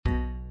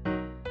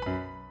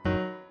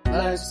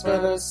Life's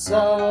but a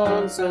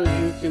song, so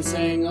you can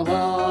sing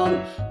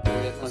along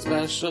with my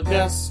special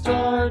guest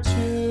star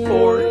two.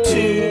 Or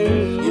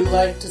two. You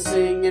like to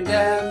sing and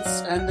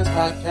dance, and this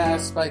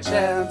podcast by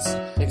chance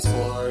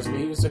explores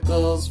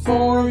musicals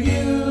for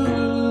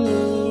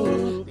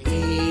you.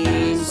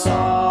 Theme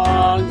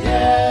song,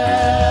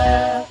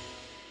 yeah.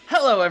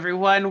 Hello,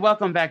 everyone.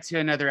 Welcome back to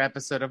another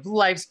episode of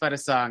Life's But a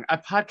Song, a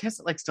podcast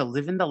that likes to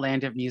live in the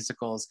land of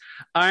musicals.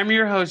 I'm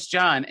your host,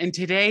 John, and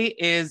today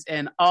is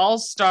an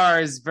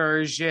all-stars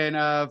version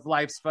of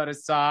Life's But a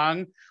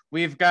Song.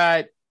 We've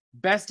got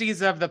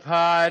besties of the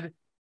pod,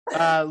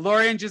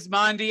 Lauren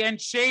Gismondi and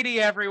Shady,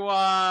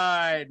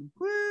 everyone.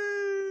 Woo!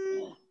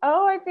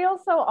 Oh, I feel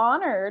so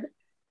honored.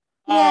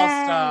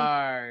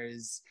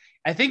 All-stars.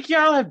 I think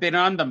y'all have been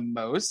on the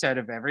most out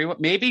of everyone.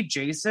 Maybe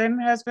Jason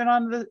has been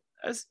on the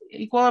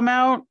equal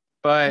amount,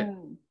 but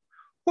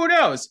who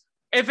knows?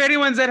 If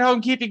anyone's at home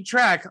keeping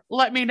track,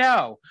 let me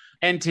know.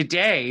 And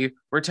today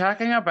we're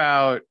talking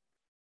about,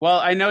 well,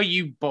 I know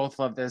you both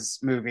love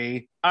this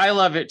movie. I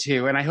love it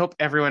too, and I hope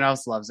everyone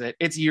else loves it.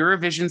 It's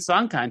Eurovision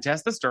Song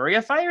Contest, The Story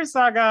of Fire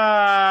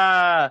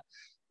Saga.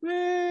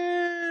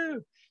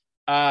 Woo!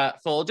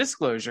 Full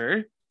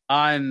disclosure,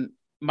 on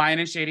mine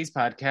and Shady's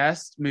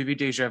podcast, Movie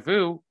Deja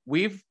Vu,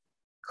 we've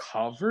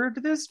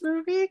covered this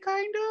movie,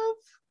 kind of.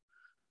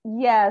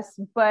 Yes,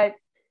 but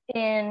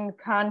in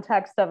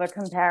context of a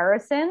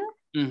comparison,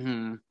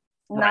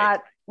 not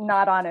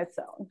on its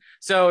own.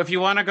 So if you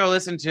want to go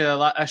listen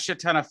to a shit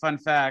ton of fun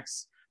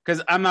facts,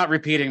 because I'm not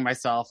repeating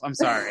myself, I'm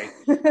sorry.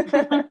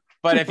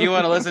 But if you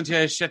want to listen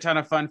to a shit ton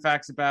of fun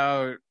facts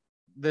about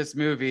this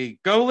movie,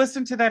 go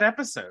listen to that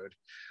episode.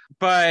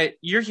 But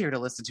you're here to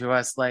listen to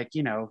us,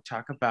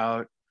 talk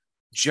about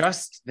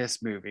just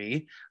this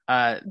movie,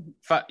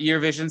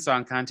 Eurovision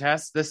Song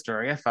Contest, The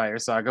Story of Fire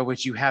Saga,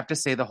 which you have to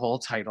say the whole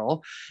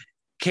title,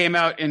 came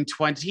out in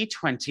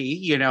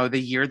 2020, the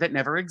year that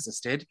never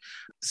existed.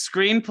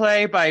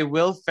 Screenplay by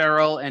Will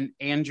Ferrell and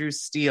Andrew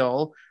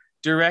Steele,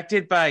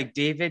 directed by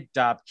David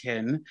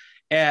Dobkin.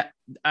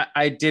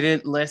 I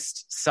didn't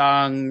list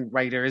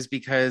songwriters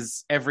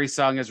because every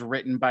song is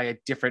written by a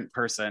different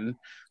person,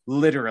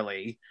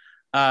 literally.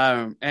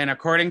 And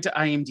according to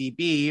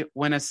IMDb,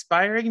 when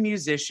aspiring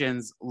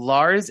musicians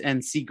Lars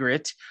and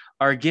Sigrid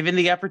are given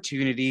the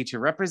opportunity to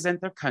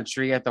represent their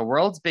country at the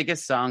world's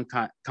biggest song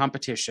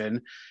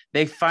competition,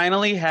 they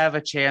finally have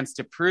a chance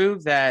to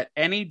prove that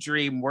any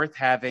dream worth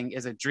having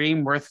is a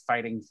dream worth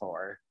fighting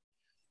for.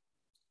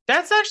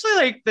 That's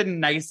actually the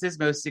nicest,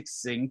 most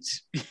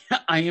succinct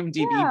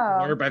IMDb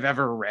blurb I've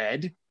ever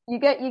read. You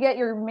get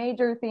your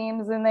major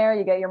themes in there,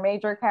 you get your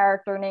major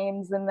character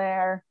names in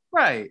there.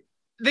 Right.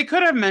 They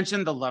could have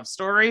mentioned the love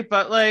story,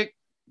 but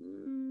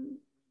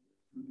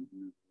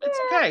it's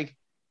okay.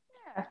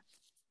 Yeah.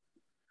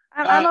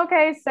 I'm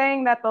okay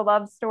saying that the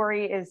love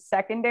story is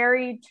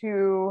secondary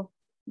to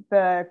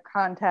the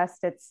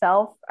contest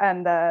itself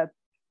and the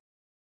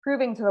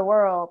proving to the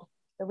world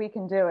that we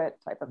can do it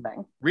type of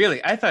thing.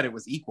 Really? I thought it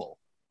was equal.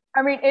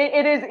 I mean,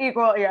 it is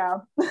equal, yeah.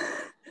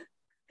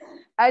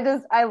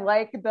 I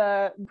like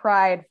the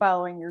pride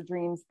following your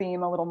dreams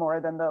theme a little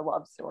more than the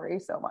love story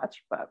so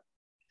much, but.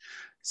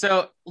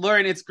 So,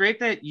 Lauren, it's great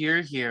that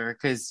you're here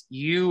because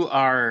you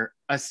are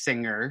a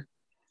singer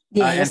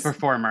and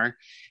performer.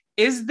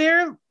 Is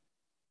there,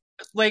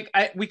 we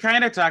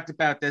kind of talked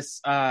about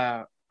this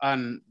on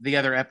the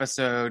other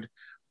episode,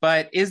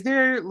 but is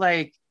there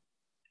an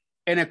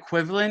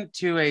equivalent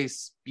to a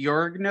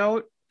Spjorg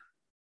note?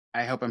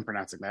 I hope I'm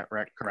pronouncing that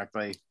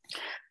correctly. I think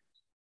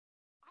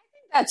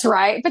that's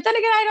right. But then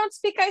again, I don't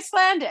speak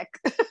Icelandic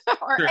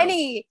or True.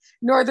 Any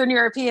Northern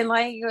European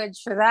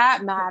language for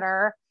that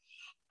matter.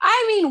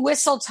 I mean,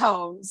 whistle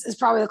tones is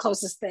probably the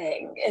closest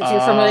thing. If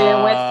you're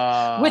familiar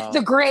with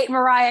the great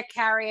Mariah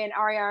Carey and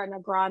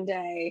Ariana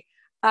Grande,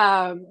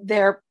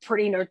 they're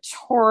pretty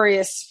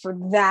notorious for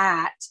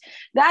that.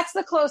 That's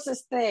the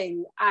closest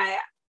thing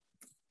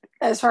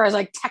as far as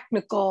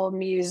technical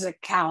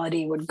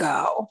musicality would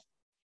go.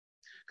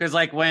 Because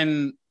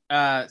when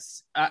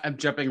I'm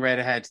jumping right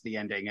ahead to the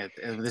ending of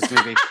this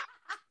movie,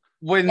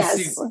 when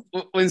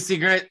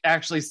Sigrid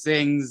actually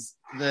sings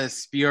the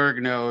Spjorg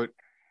note,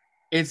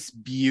 it's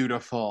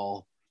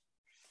beautiful.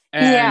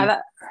 And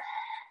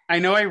I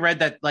know I read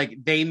that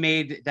they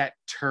made that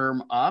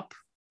term up.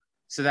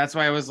 So that's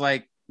why I was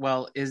like,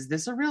 well, is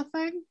this a real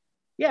thing?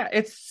 Yeah,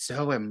 it's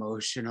so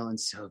emotional and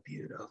so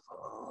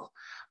beautiful.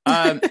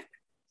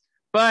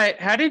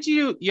 But how did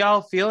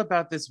y'all feel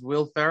about this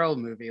Will Ferrell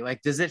movie?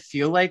 Does it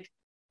feel like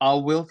a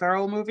Will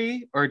Ferrell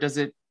movie? Or does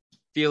it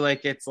feel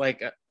like it's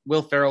a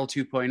Will Ferrell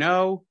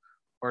 2.0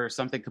 or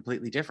something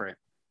completely different?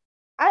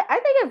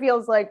 I think it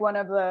feels like one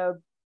of the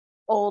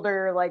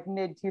older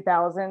mid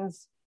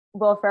 2000s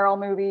Will Ferrell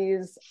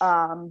movies,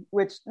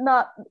 which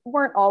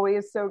weren't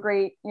always so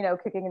great.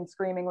 Kicking and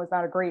Screaming was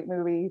not a great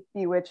movie.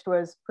 Bewitched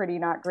was pretty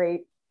not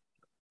great.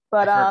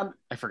 But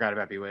I forgot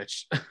about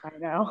Bewitched. I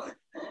know.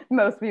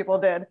 Most people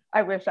did.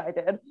 I wish I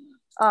did.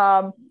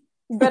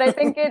 But I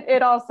think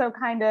it also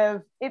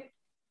it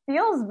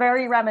feels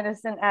very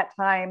reminiscent at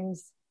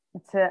times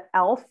to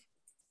Elf.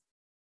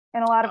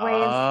 in a lot of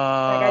ways. Like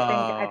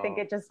I think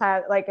it just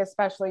had like,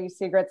 especially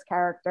Sigrid's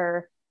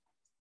character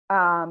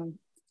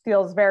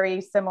feels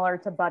very similar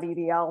to Buddy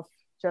the elf,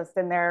 just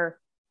in their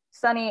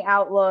sunny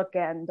outlook.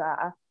 And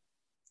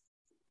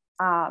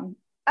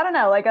I don't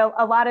know, like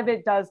a lot of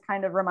it does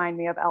kind of remind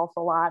me of Elf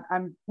a lot.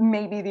 I'm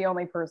maybe the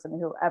only person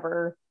who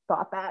ever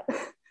thought that.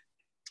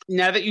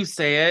 Now that you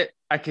say it,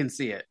 I can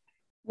see it.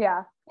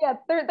 Yeah.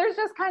 There's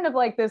just kind of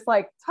like this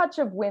like touch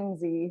of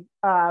whimsy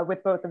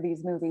with both of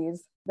these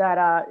movies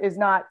that is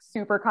not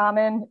super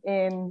common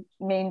in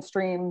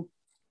mainstream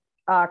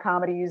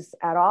comedies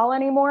at all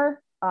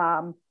anymore.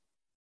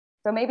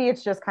 So maybe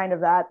it's just kind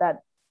of that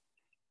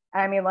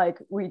I mean, like,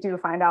 we do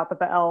find out that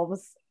the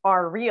elves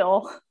are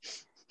real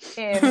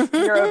in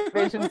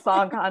Eurovision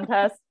Song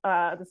Contest,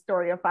 the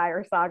Story of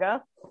Fire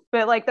saga.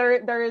 But like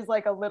there is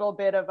like a little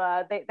bit of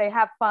they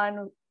have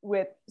fun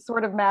with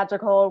sort of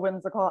magical,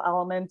 whimsical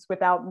elements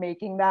without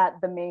making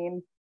that the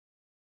main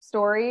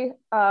story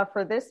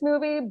for this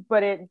movie.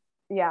 But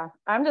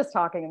I'm just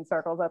talking in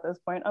circles at this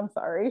point. I'm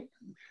sorry.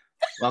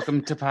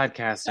 Welcome to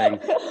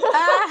podcasting.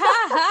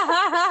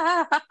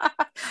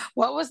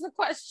 What was the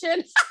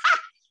question?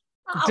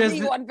 I'll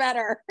be one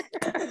better.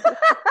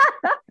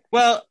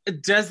 Well,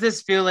 does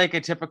this feel like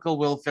a typical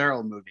Will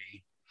Ferrell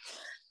movie?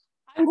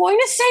 I'm going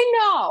to say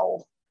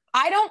no.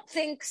 I don't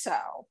think so,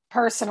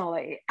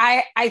 personally.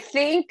 I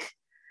think,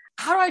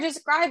 how do I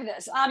describe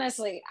this?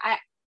 Honestly,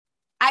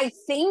 I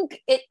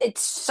think it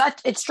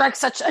strikes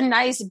such a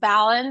nice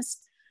balance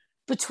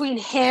between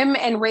him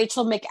and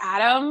Rachel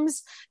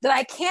McAdams that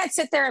I can't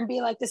sit there and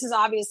be like, this is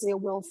obviously a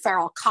Will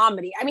Ferrell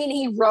comedy. I mean,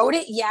 he wrote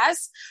it,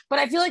 yes, but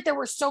I feel like there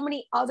were so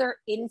many other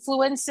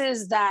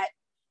influences that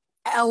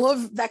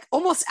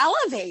almost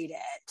elevate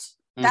it.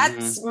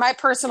 That's my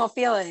personal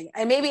feeling.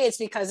 And maybe it's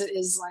because it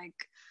is like,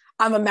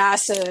 I'm a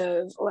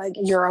massive like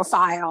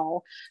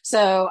Europhile,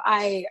 so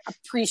I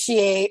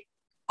appreciate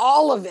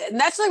all of it. And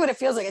that's like what it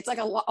feels like. It's like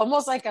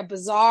almost like a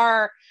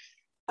bizarre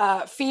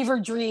fever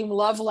dream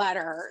love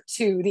letter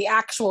to the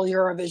actual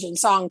Eurovision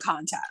Song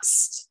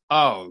Contest.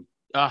 Oh,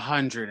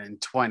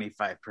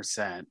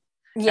 125%.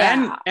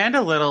 Yeah. And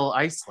a little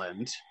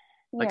Iceland.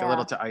 Like Yeah. a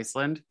little to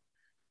Iceland.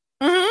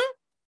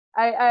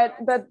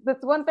 Mm-hmm.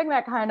 That's one thing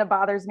that kind of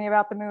bothers me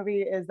about the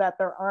movie is that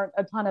there aren't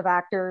a ton of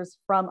actors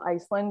from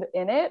Iceland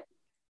in it.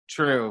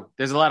 True.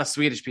 There's a lot of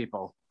Swedish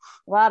people.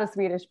 A lot of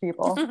Swedish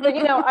people. But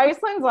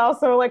Iceland's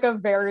also like a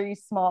very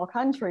small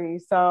country,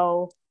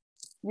 so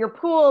your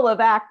pool of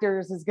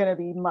actors is going to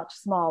be much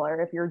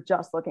smaller if you're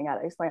just looking at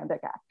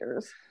Icelandic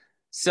actors.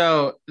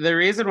 So the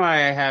reason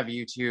why I have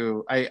you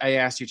two, I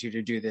asked you two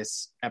to do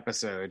this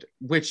episode,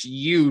 which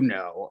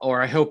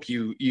or I hope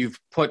you've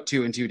put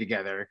two and two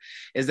together,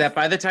 is that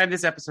by the time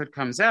this episode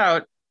comes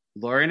out,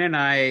 Lauren and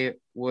I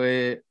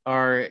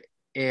are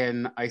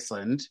in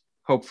Iceland,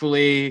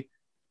 hopefully,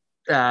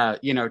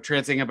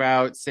 trancing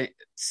about,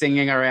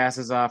 singing our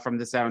asses off from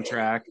the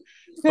soundtrack.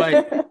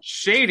 But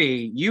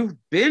Shady, you've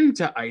been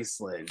to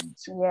Iceland.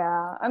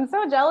 Yeah, I'm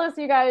so jealous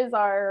you guys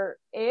are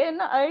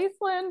in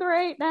Iceland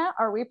right now.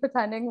 Are we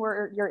pretending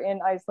you're in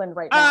Iceland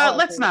right now?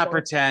 Let's not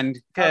pretend,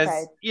 because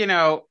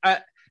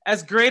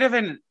as great of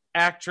an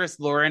actress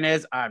Lauren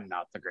is, I'm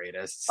not the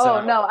greatest. So.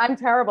 Oh no, I'm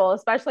terrible,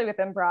 especially with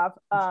improv.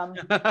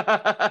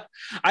 I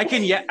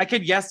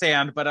could yes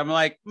and, but I'm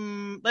like,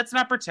 let's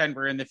not pretend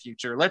we're in the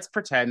future. Let's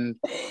pretend,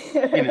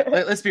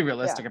 let's be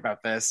realistic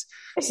about this.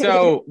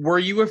 So, were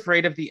you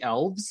afraid of the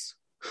elves?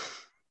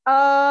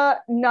 Not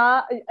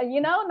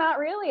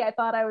really. I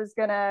thought I was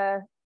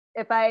gonna,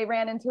 if I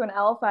ran into an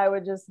elf, I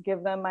would just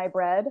give them my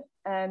bread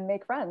and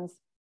make friends.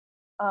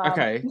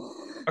 Okay.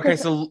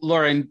 So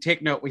Lauren,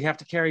 take note. We have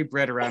to carry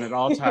bread around at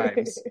all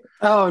times.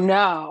 Oh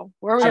no,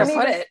 where are we gonna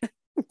put it?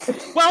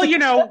 Well,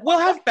 we'll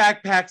have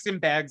backpacks and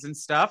bags and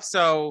stuff.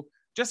 So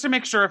just to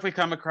make sure, if we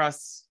come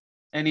across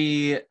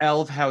any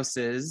elf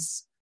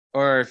houses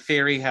or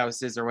fairy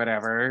houses or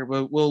whatever,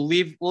 we'll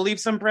leave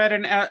some bread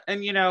and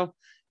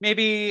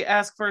maybe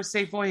ask for a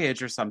safe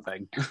voyage or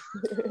something.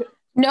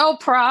 No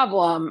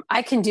problem.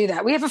 I can do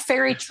that. We have a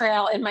ferry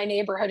trail in my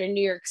neighborhood in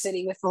New York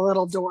City with the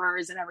little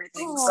doors and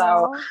everything. Aww.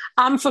 So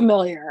I'm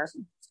familiar.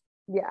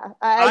 Yeah.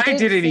 I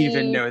didn't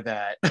even know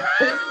that.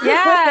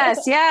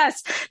 Yes.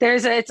 They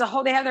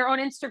have their own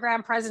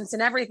Instagram presence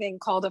and everything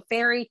called a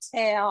ferry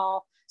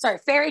trail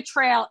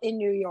in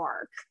New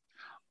York.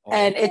 Oh.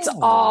 And it's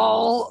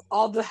all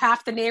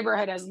half the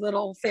neighborhood has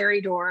little ferry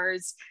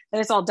doors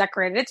and it's all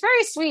decorated. It's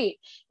very sweet.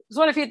 It was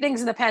one of the few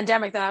things in the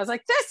pandemic that I was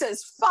like, this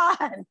is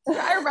fun.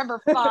 I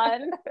remember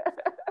fun.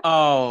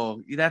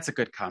 Oh, that's a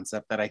good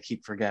concept that I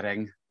keep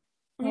forgetting.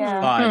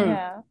 Yeah. Fun.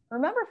 Yeah.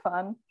 Remember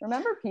fun.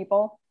 Remember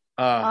people.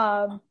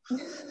 But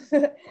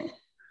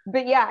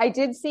yeah, I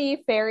did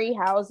see fairy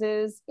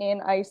houses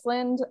in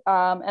Iceland.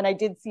 And I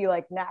did see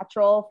like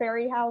natural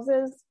fairy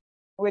houses,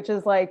 which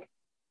is like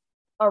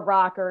a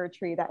rock or a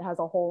tree that has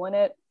a hole in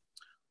it.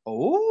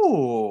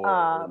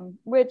 Oh,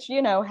 which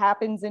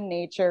happens in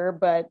nature,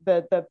 but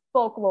the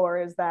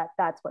folklore is that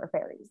that's where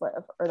fairies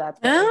live, or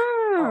that's where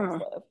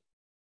elves live.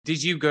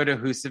 Did you go to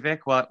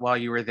Husavik while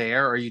you were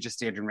there, or you just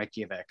stayed in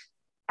Reykjavik?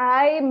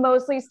 I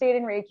mostly stayed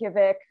in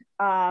Reykjavik.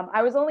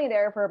 I was only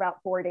there for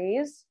about 4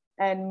 days.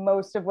 And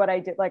most of what I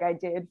did, like I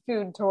did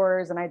food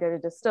tours and I did a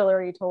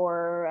distillery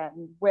tour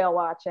and whale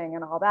watching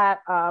and all that,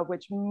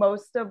 which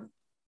most of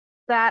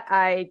that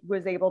I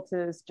was able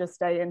to just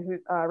stay in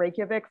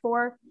Reykjavik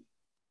for.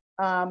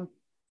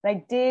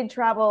 I did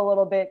travel a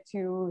little bit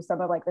to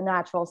some of like the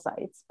natural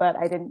sites, but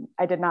I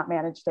did not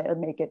manage to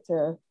make it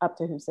up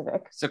to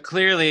Husavik. So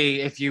clearly,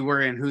 if you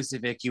were in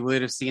Husavik, you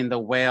would have seen the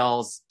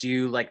whales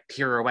do like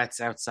pirouettes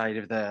outside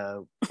of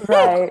the.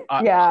 Right.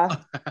 Yeah.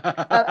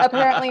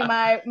 Apparently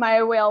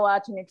my whale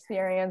watching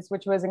experience,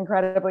 which was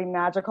incredibly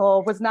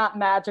magical, was not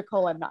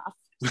magical enough.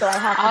 So I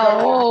have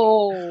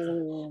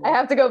to I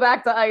have to go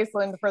back to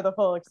Iceland for the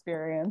full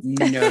experience.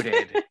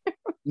 Noted.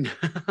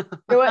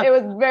 It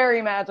was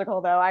very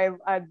magical though.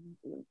 I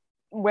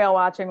whale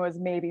watching was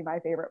maybe my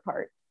favorite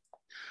part.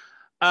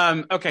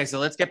 Okay, so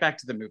let's get back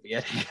to the movie.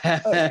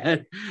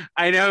 Okay.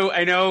 I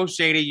know,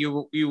 Shady,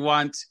 you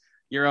want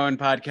your own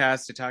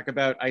podcast to talk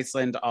about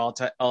Iceland all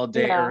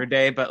day every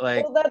day, but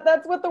like, well,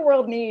 that's what the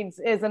world needs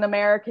is an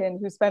American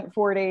who spent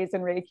 4 days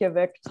in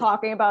Reykjavik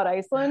talking about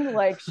Iceland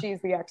like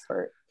she's the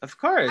expert. Of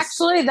course.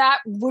 Actually, that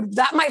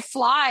might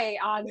fly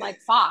on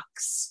like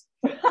Fox.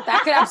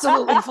 That could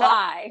absolutely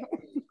fly.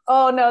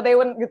 Oh no, they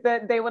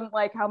wouldn't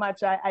like how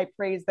much I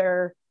praise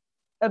their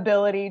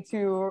ability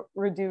to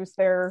reduce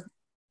their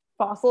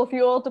fossil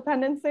fuel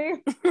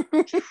dependency.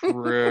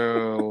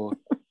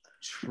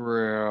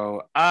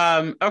 True.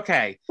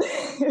 Okay.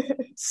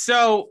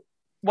 So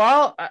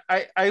while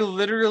I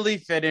literally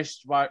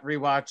finished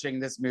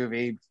rewatching this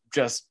movie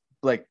just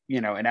like,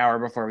 an hour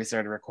before we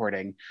started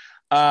recording.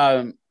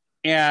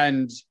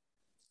 And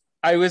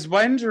I was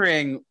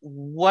wondering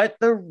what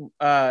the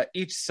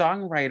each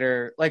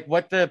songwriter, like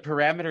what the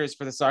parameters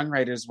for the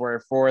songwriters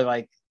were for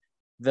like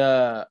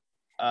the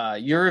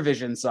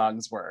Eurovision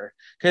songs were.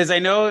 Because I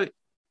know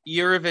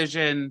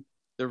Eurovision,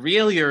 the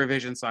real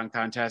Eurovision Song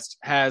Contest,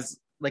 has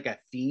like a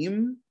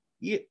theme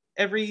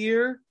every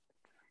year.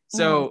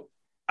 So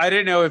I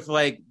don't know if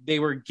like they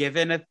were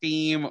given a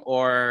theme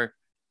or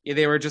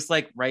they were just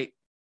like write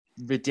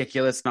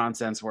ridiculous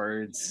nonsense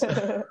words.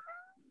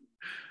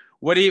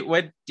 What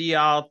do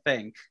y'all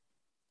think?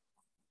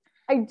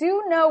 I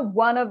do know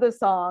one of the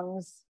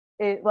songs.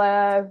 It's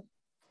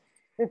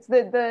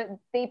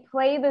they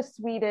play the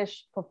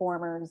Swedish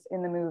performers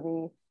in the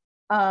movie,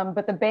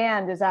 but the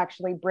band is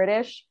actually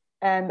British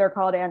and they're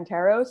called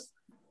Anteros.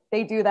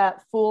 They do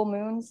that Full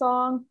Moon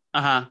song.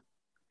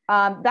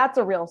 That's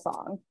a real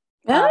song.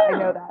 I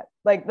know that.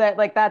 Like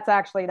that's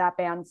actually that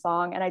band's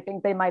song, and I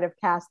think they might have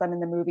cast them in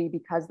the movie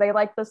because they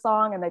liked the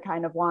song and they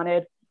kind of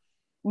wanted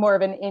more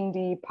of an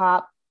indie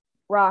pop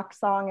rock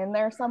song in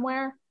there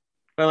somewhere.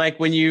 But like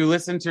when you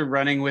listen to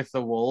Running with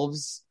the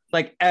Wolves,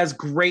 like as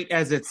great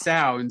as it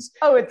sounds,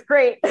 it's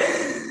great.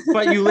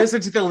 But you listen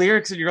to the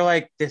lyrics and you're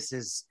like, this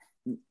is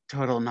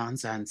total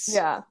nonsense.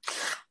 Yeah.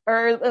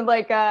 Or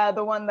like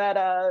the one that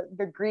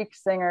the Greek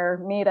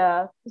singer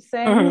Mita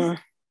sings,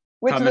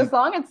 which the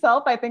song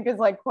itself I think is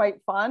like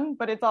quite fun,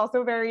 but it's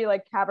also very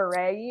like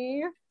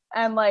cabaret-y,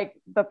 and like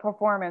the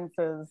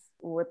performances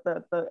with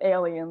the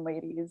alien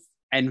ladies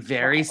and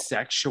very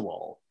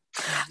sexual.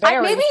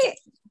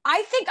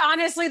 I think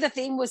honestly the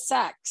theme was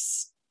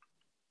sex.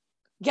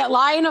 You got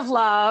Lion of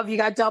Love, you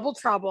got Double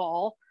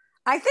Trouble.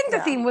 I think the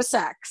theme was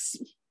sex.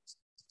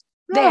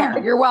 There,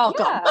 you're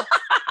welcome. Yeah.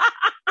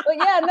 But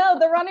yeah, no,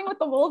 the Running with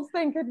the Wolves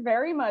thing could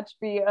very much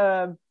be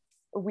a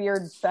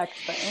weird sex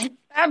thing.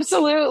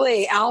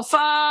 Absolutely.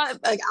 Alpha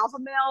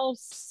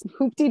males,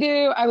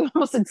 hoop-de-doo. I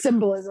almost said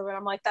symbolism, and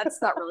I'm like,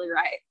 that's not really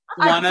right.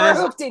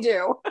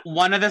 Hoop-de-doo.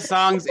 One of the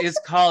songs is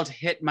called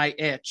Hit My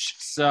Itch.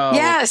 So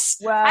yes.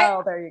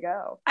 Well, there you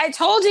go. I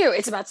told you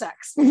it's about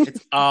sex.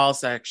 It's all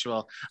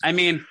sexual. I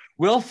mean,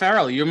 Will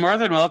Ferrell, you're more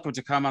than welcome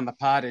to come on the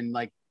pod and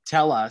like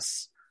tell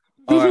us.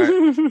 Or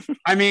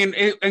I mean,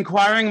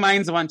 inquiring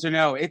minds want to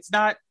know. It's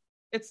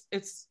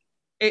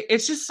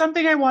just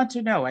something I want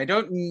to know. I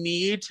don't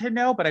need to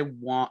know, but I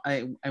want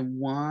it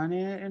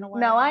in a way.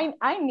 No,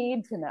 I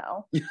need to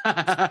know.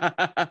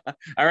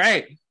 All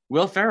right.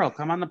 Will Ferrell,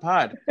 come on the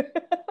pod.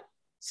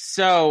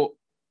 So,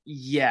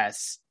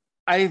 yes.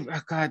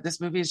 God,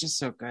 this movie is just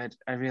so good.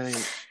 I really...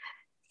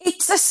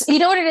 You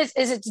know what it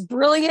is it's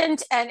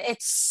brilliant and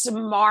it's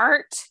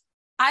smart.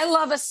 I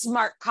love a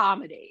smart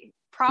comedy.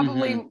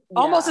 Probably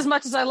almost as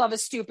much as I love a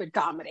stupid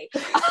comedy.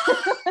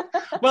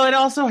 Well, it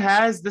also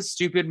has the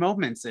stupid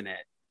moments in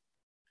it.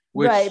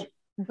 Right.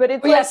 But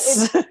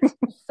it's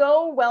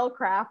so well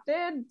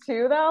crafted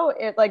too, though.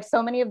 It like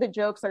so many of the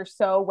jokes are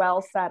so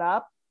well set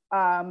up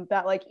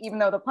that like even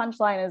though the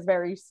punchline is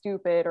very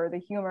stupid or the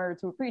humor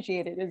to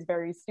appreciate it is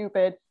very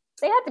stupid,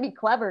 they have to be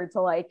clever to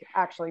like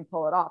actually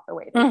pull it off the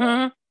way they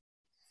do.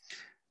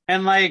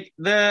 And like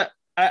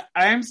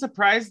I'm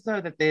surprised though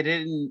that they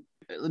didn't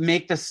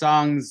make the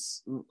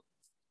songs,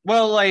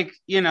 well, like,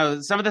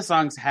 some of the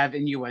songs have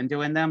innuendo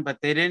in them, but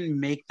they didn't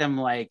make them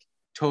like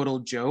total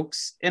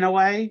jokes in a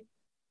way.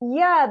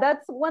 Yeah,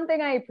 that's one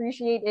thing I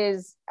appreciate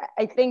is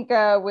I think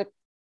with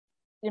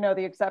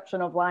the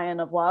exception of Lion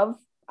of Love,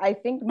 I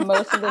think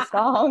most of the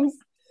songs,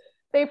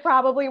 they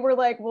probably were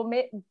like, well,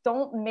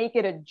 don't make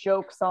it a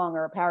joke song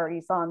or a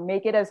parody song.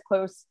 Make it as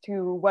close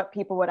to what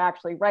people would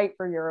actually write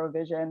for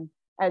Eurovision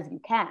as you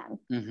can.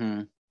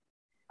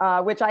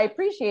 Mm-hmm. Which I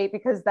appreciate,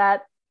 because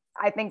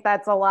I think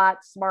that's a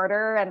lot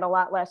smarter and a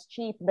lot less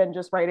cheap than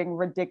just writing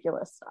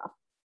ridiculous stuff.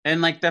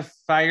 And like the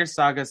Fire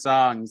Saga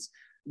songs,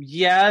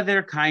 yeah,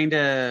 they're kind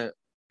of,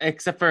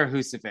 except for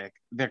Husavik,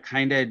 they're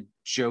kind of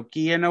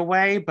jokey in a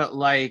way, but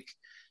like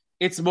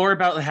it's more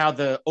about how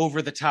the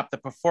over the top the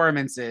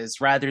performance is,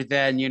 rather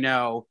than, you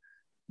know,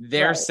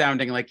 they're Right.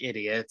 sounding like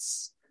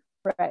idiots.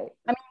 Right.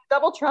 I mean,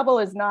 Double Trouble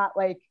is not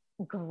like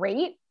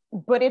great,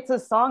 but it's a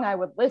song I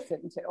would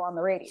listen to on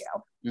the radio.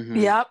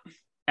 Mhm. Yep.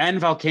 And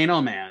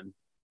Volcano Man.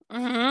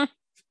 Mm-hmm.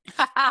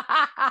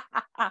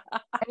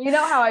 And you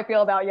know how I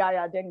feel about Ya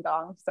Ya Ding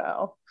Dong,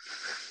 so.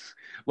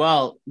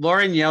 Well,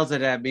 Lauren yells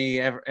it at me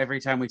every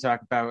time we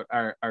talk about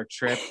our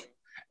trip.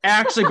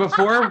 Actually,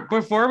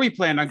 before we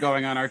planned on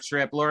going on our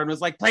trip, Lauren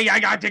was like, "Play Ya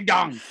Ya Ding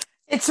Dong."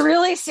 It's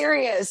really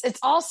serious. It's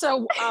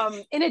also,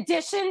 in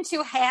addition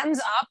to Hands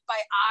Up by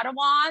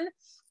Ottawa,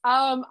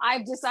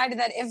 I've decided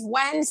that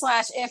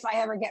if I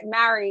ever get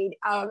married,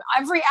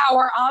 every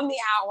hour on the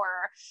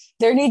hour,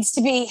 there needs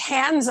to be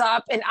Hands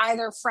Up in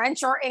either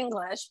French or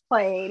English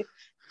played,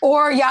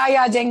 or Ya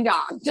Ya Ding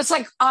Dong, just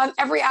like on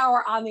every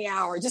hour on the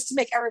hour, just to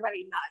make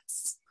everybody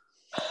nuts.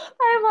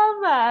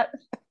 I love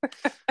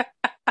that.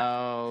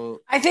 Oh,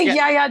 I think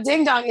yeah. Ya Ya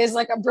Ding Dong is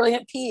like a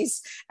brilliant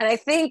piece. And I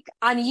think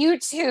on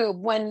YouTube,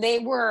 when they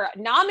were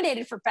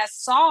nominated for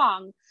Best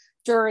Song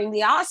during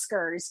the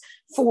Oscars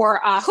for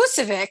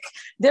Husavik,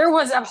 there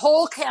was a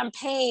whole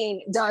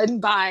campaign done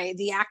by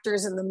the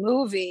actors in the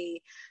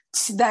movie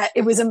that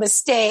it was a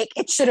mistake.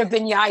 It should have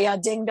been Ya Ya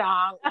Ding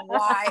Dong.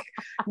 Why?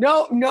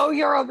 No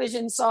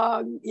Eurovision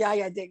song, Ya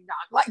Ya Ding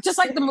Dong. Just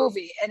like the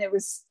movie. And it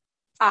was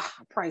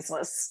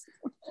priceless.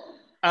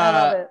 I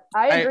love it.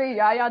 I agree.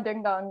 Ya Ya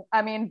Ding Dong.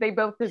 I mean, they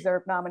both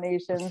deserve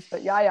nominations,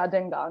 but Ya Ya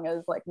Ding Dong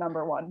is like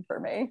number one for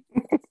me.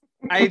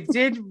 I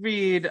did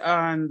read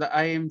on the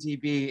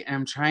IMDb, and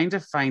I'm trying to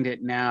find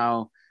it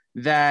now,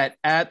 that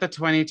at the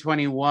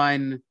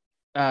 2021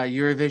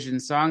 Eurovision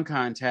Song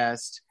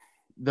Contest,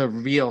 the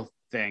real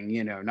thing,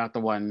 you know, not the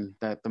one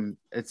that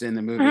it's in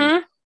the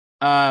movie.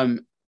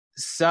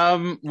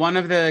 Mm-hmm. One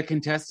of the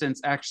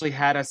contestants actually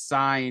had a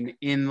sign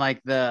in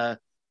like the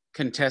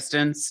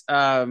contestants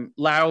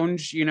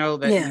lounge, you know,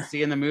 that you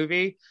see in the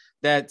movie,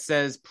 that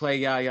says "Play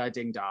Ya Ya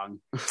Ding Dong."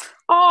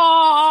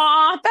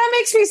 Oh, that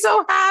makes me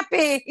so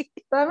happy.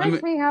 That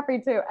makes me happy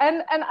too.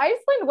 And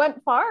Iceland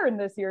went far in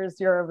this year's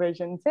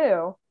Eurovision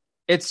too.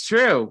 It's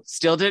true.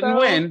 Still didn't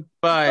win,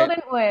 but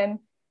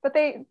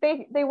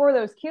they wore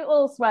those cute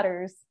little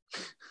sweaters.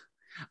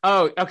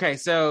 Oh, okay.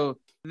 So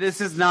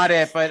this is not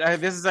it, but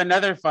this is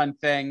another fun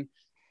thing.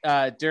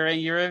 During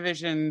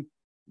Eurovision,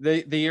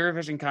 the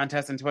Eurovision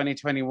contest in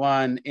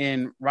 2021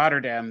 in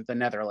Rotterdam, the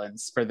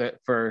Netherlands,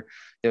 for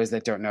those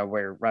that don't know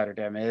where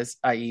Rotterdam is,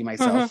 i.e.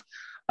 myself.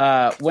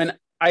 When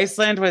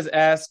Iceland was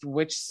asked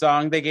which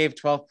song they gave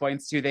 12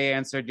 points to, they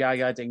answered Ya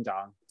Ya Ding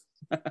Dong.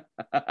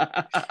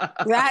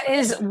 That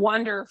is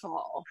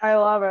wonderful. I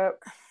love it.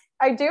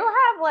 I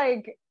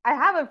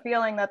have a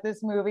feeling that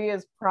this movie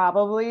is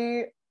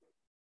probably,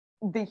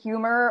 the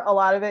humor, a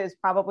lot of it is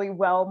probably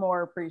well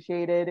more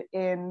appreciated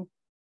in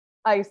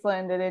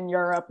Iceland and in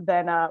Europe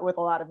than with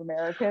a lot of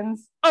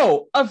Americans.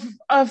 Oh,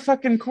 of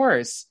fucking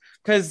course.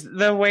 Because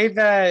the way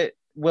that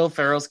Will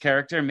Ferrell's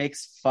character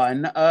makes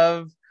fun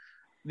of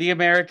the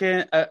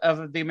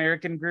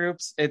American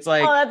groups, it's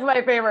like, oh, that's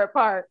my favorite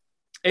part.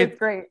 It's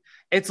great.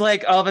 It's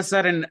like all of a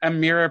sudden a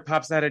mirror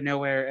pops out of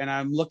nowhere and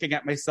I'm looking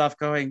at myself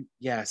going,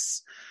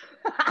 yes.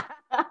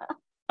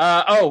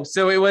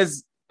 So it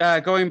was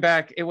going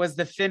back, it was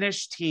the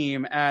Finnish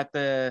team at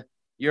the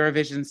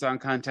Eurovision Song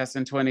Contest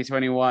in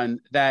 2021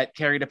 that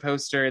carried a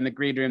poster in the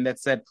green room that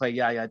said "Play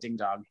Ya Ya Ding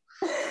Dong."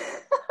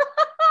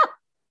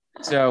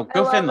 So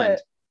go Finland.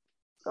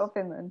 Go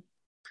Finland.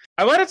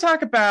 I want to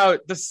talk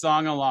about the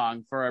song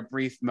along for a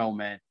brief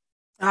moment.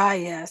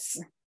 Yes.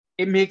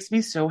 It makes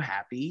me so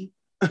happy.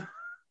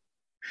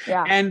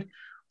 Yeah. And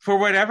for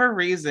whatever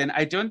reason,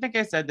 I don't think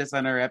I said this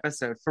on our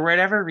episode, for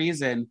whatever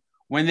reason,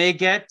 when they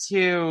get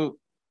to,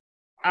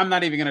 I'm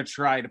not even going to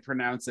try to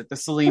pronounce it, the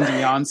Celine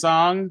Dion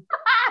song.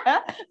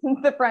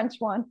 The French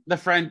one. The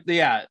French,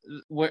 yeah,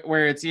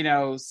 where it's, you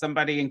know,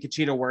 somebody in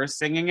Conchita Wurst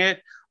singing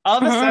it. All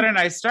of a sudden,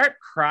 I start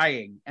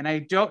crying, and I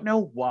don't know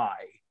why.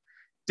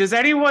 Can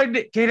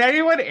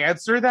anyone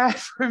answer that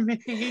for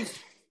me?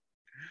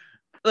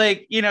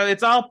 Like, you know,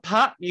 it's all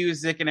pop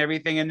music and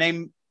everything,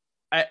 and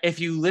if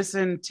you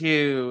listen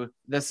to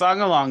the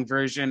song-along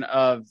version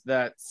of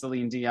that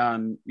Celine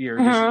Dion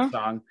Eurovision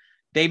song,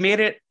 they made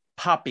it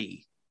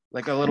poppy,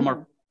 like a little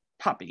more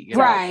poppy. You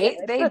know? Right.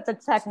 They put the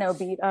techno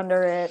beat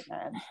under it.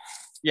 And...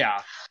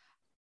 yeah.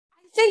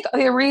 I think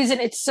the reason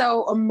it's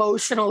so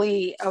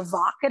emotionally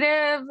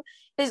evocative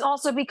is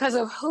also because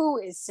of who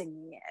is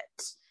singing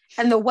it.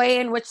 and the way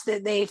in which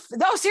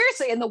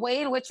seriously, and the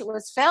way in which it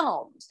was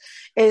filmed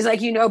is like,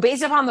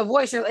 based upon the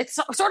voice, it's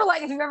sort of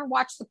like if you've ever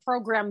watched the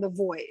program The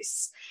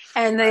Voice,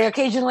 and they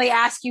occasionally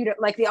ask you to,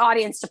 like, the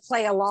audience to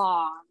play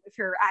along if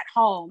you're at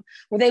home,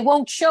 where they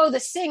won't show the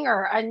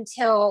singer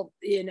until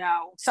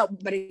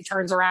somebody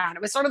turns around.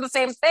 It was sort of the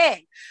same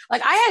thing.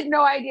 Like, I had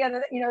no idea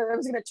that it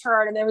was going to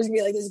turn and there was going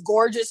to be like this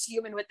gorgeous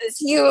human with this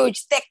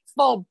huge thick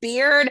full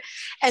beard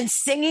and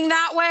singing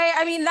that way.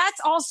 I mean,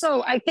 that's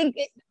also, I think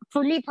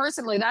for me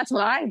personally, that's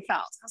what I felt.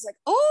 I was like,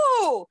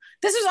 oh,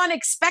 this is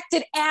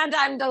unexpected and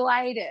I'm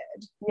delighted.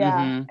 Yeah.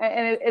 Mm-hmm.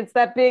 And it's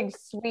that big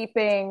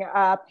sweeping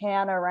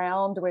pan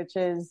around, which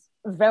is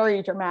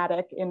very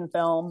dramatic in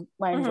film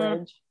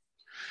language.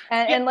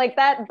 Mm-hmm. And like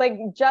that, like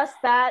just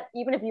that,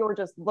 even if you were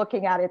just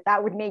looking at it,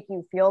 that would make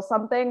you feel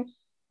something.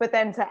 But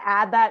then to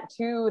add that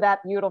to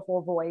that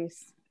beautiful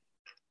voice.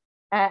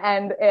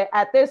 And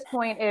at this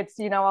point, it's,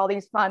 all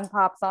these fun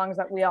pop songs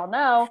that we all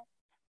know.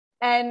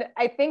 And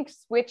I think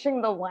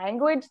switching the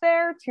language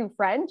there to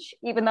French,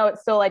 even though it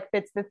still like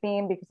fits the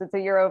theme because it's a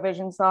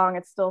Eurovision song,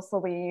 it's still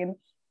Celine.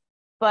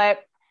 But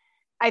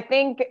I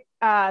think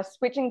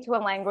switching to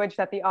a language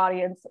that the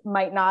audience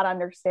might not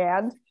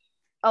understand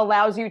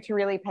allows you to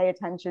really pay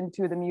attention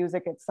to the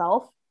music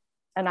itself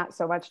and not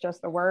so much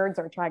just the words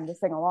or trying to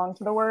sing along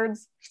to the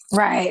words.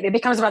 Right. It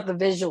becomes about the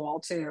visual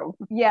too.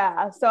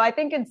 Yeah. So I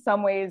think in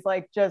some ways,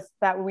 like just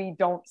that we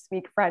don't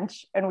speak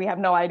French and we have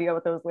no idea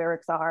what those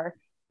lyrics are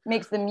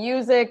makes the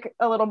music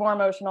a little more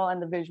emotional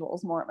and the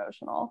visuals more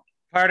emotional.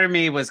 Part of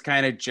me was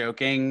kind of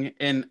joking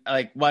in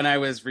like when I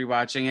was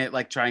rewatching it,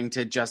 like trying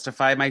to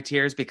justify my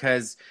tears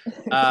because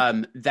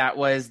that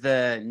was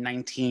the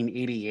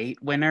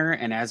 1988 winner.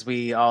 And as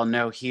we all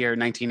know here,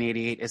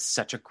 1988 is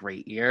such a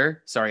great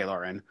year. Sorry,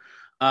 Lauren.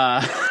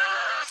 Wow.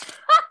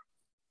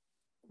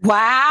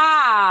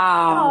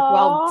 Aww.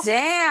 Well,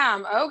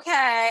 damn.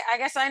 Okay. I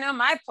guess I know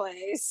my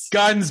place.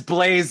 Guns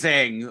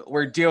blazing.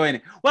 We're doing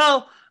it.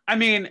 Well, I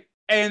mean,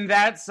 in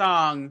that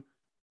song,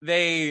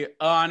 they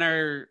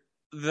honor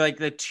like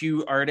the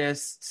two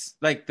artists,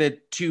 like the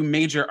two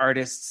major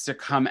artists to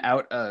come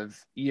out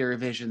of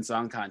Eurovision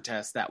Song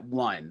Contest that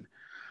won.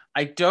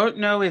 I don't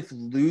know if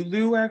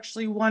Lulu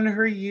actually won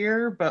her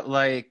year, but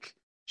like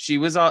she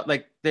was all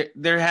like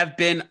there have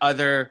been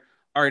other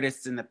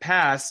artists in the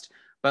past,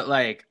 but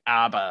like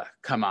ABBA,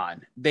 come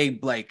on. They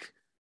like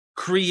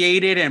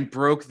created and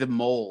broke the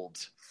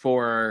mold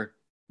for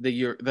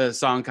the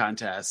song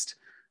contest.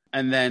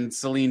 And then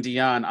Celine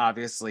Dion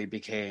obviously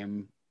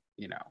became,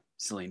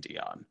 Celine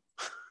Dion.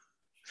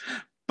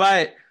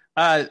 But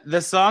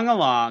the song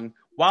along,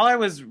 while I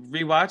was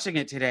rewatching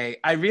it today,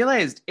 I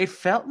realized it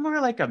felt more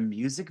like a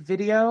music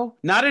video.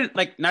 Not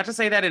to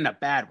say that in a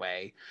bad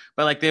way,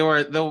 but like there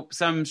were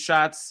some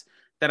shots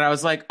that I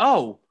was like,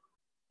 oh,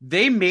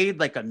 they made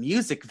like a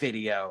music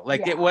video.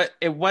 Like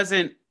it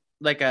wasn't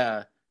like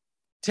a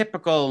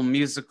typical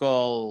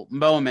musical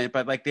moment,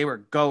 but like they were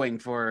going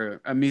for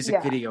a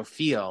music video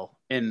feel.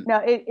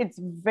 No, it's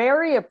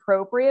very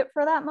appropriate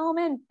for that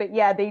moment, but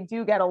yeah, they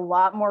do get a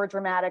lot more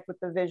dramatic with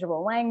the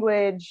visual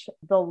language.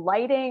 The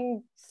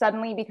lighting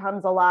suddenly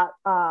becomes a lot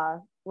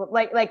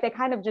like they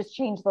kind of just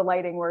change the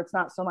lighting where it's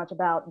not so much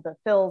about the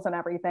fills and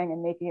everything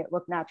and making it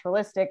look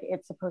naturalistic.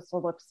 It's supposed to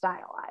look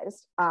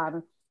stylized.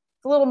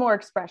 It's a little more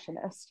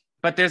expressionist.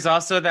 But there's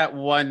also that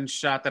one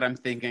shot that I'm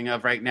thinking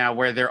of right now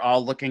where they're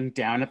all looking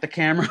down at the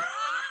camera.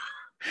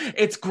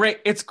 It's great.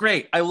 It's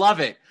great. I love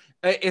it.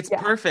 It's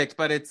perfect,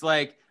 but it's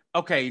like,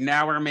 okay,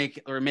 now we're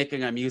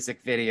making a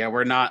music video.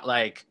 We're not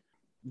like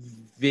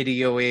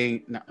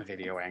not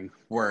videoing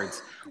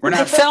words. We're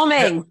not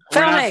filming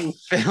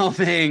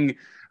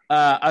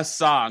a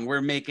song.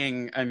 We're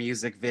making a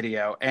music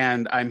video,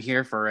 and I'm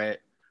here for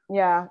it.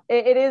 Yeah,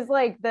 it is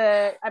like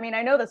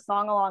I know the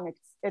song along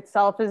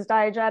itself is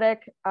diegetic,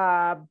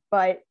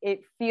 but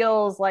it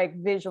feels like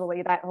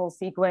visually that whole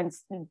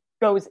sequence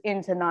goes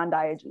into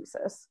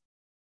non-diegesis.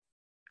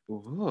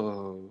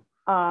 Ooh.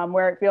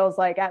 Where it feels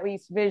like, at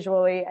least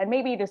visually, and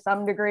maybe to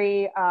some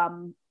degree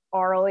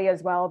orally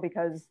as well,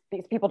 because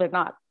these people did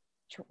not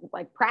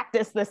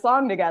practice this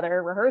song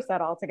together, rehearse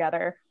that all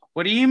together.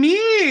 What do you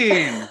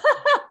mean?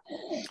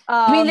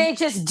 I mean, they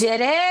just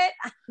did it?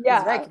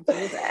 Yeah.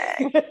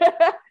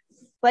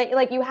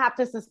 like you have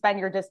to suspend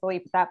your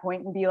disbelief at that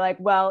point and be like,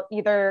 well,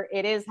 either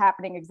it is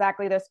happening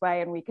exactly this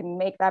way and we can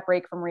make that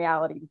break from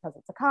reality because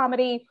it's a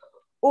comedy,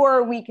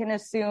 or we can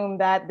assume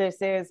that this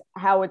is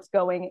how it's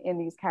going in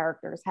these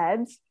characters'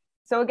 heads.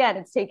 So again,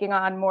 it's taking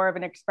on more of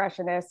an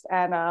expressionist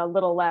and a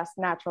little less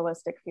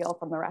naturalistic feel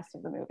from the rest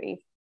of the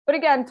movie. But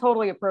again,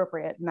 totally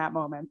appropriate in that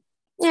moment.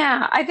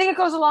 Yeah, I think it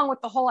goes along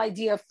with the whole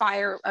idea of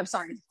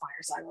Fireside,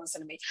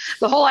 listen to me.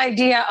 The whole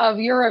idea of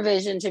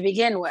Eurovision to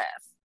begin with,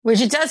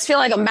 which it does feel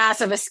like a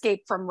massive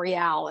escape from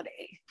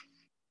reality.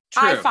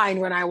 True. I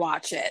find when I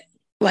watch it,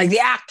 like the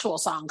actual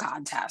song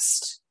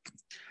contest.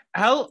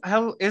 How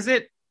is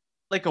it?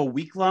 Like a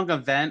week-long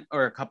event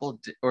or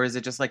or is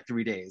it just like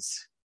 3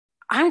 days?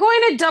 I'm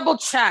going to double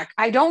check.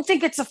 I don't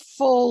think it's a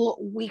full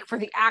week for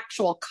the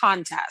actual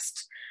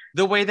contest.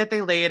 the way that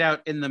they lay it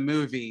out in the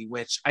movie,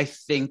 which I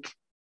think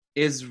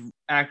is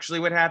actually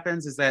what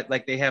happens, is that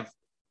like they have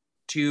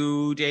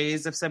 2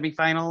 days of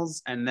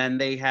semifinals and then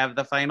they have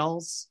the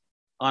finals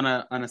on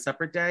a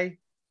separate day.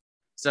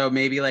 So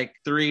maybe like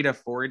 3 to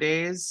 4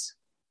 days.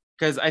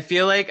 Because I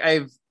feel like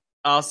I've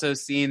also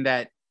seen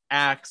that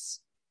acts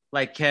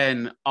like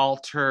can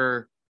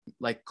alter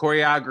like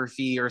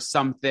choreography or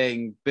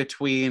something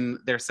between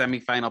their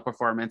semifinal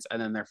performance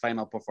and then their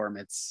final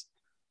performance.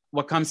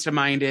 What comes to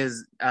mind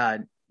is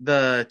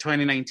the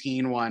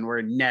 2019 one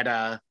where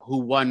Netta, who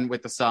won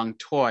with the song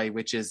Toy,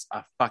 which is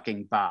a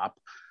fucking bop.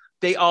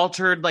 They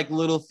altered like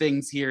little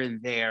things here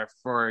and there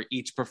for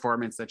each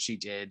performance that she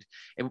did.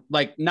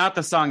 Like not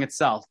the song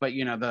itself, but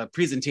you know, the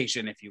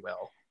presentation, if you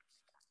will.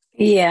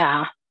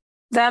 Yeah,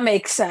 that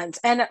makes sense.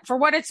 And for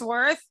what it's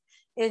worth,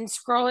 in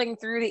scrolling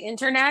through the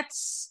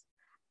internets,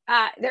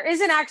 there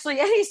isn't actually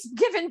any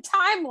given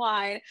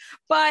timeline,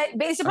 but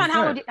based upon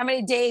how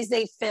many days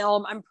they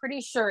film, I'm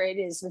pretty sure it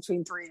is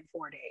between 3 and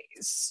 4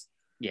 days.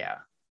 Yeah.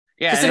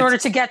 Just in order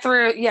to get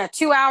through,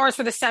 2 hours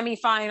for the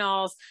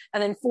semifinals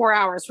and then 4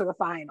 hours for the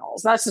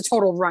finals. That's the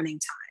total running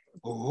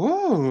time.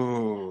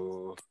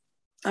 Ooh.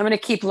 I'm going to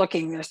keep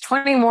looking. There's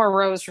 20 more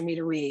rows for me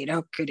to read.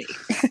 Oh, goody.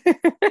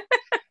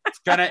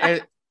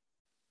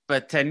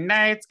 But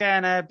tonight's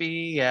gonna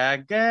be a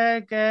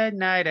good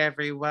night,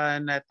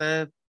 everyone, at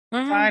the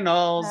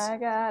finals. I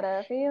got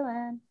a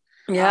feeling.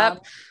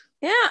 Yep.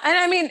 Yeah, and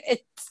I mean,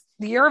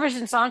 the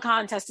Eurovision Song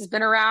Contest has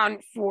been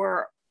around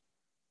for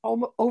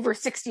over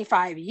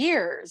 65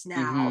 years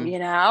now, you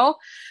know?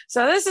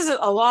 So this is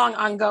a long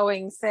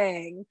ongoing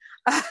thing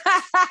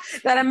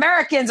that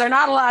Americans are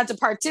not allowed to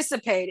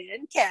participate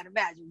in. Can't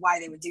imagine why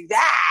they would do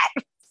that.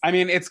 I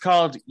mean, it's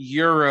called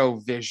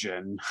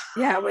Eurovision.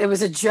 Yeah, it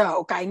was a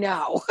joke. I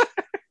know.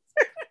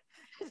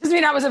 Doesn't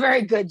mean that was a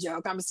very good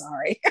joke. I'm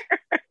sorry.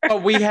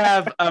 But we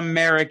have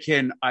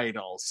American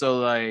Idol. So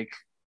like...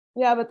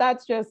 Yeah, but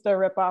that's just a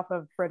ripoff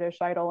of British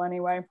Idol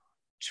anyway.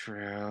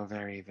 True.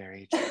 Very,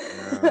 very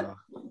true.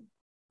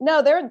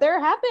 No, there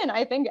have been,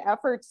 I think,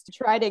 efforts to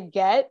try to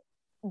get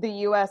the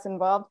US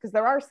involved because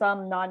there are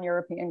some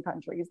non-European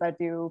countries that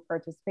do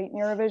participate in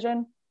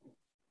Eurovision.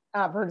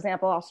 For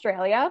example,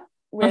 Australia,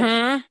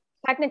 which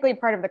technically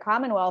part of the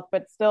Commonwealth,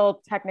 but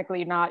still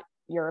technically not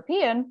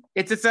European.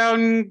 It's its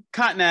own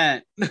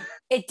continent.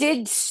 It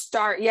did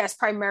start, yes,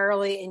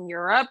 primarily in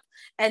Europe.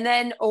 And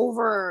then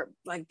over,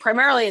 like,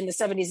 primarily in the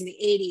 70s and the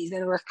 80s,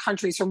 there were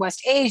countries from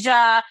West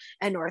Asia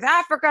and North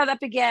Africa that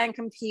began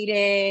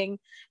competing.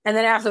 And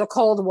then after the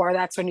Cold War,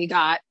 that's when you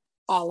got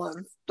all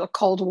of the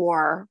Cold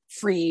War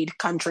freed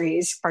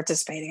countries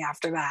participating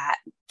after that.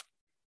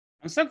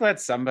 I'm so glad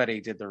somebody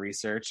did the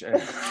research.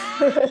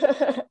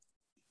 I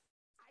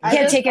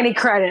can't take any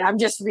credit. I'm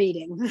just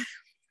reading.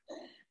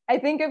 I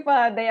think if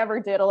they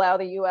ever did allow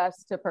the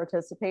US to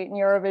participate in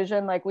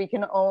Eurovision, like we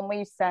can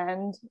only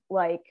send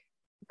like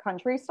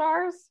country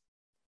stars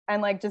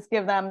and like just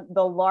give them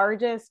the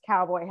largest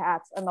cowboy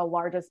hats and the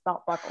largest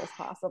belt buckles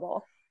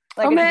possible.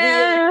 Like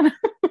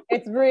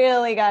it's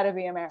really got to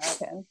be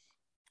American.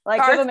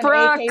 Like give them an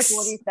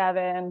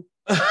AK-47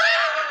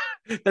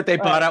 that they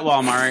bought at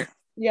Walmart.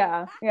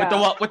 Yeah.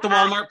 With the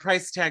Walmart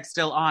price tag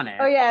still on it.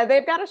 Oh yeah,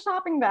 they've got a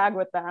shopping bag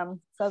with them.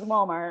 Says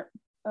Walmart.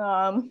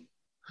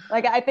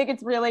 Like I think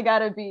it's really got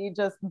to be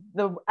just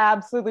the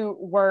absolute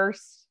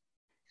worst,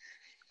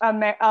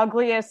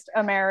 ugliest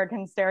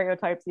American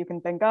stereotypes you can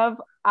think of.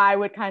 I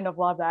would kind of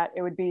love that.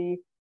 It would be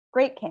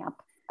great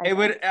camp. It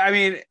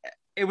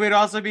would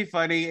also be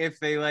funny if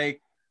they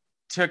like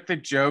took the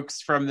jokes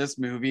from this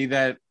movie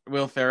that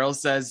Will Ferrell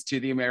says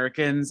to the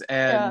Americans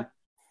and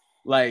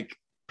like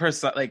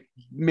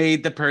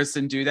made the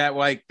person do that.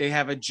 Like they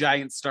have a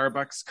giant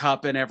Starbucks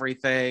cup and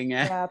everything.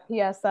 Yeah,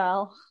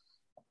 PSL.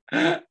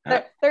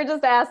 They're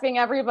just asking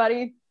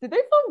everybody, did they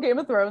film Game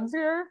of Thrones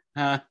here?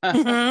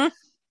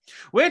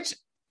 Which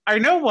I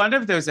know one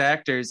of those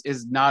actors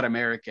is not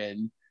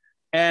American.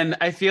 And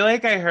I feel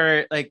like I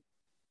heard like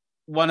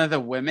one of the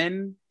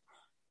women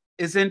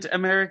isn't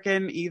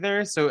American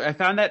either. So I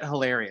found that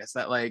hilarious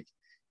that like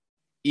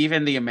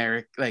even the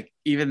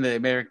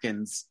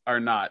Americans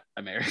are not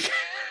American.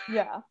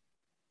 Yeah.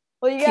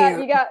 Well,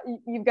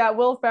 you've got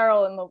Will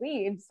Ferrell in the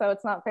lead, so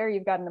it's not fair.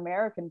 You've got an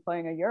American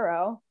playing a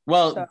Euro.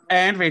 Well, so.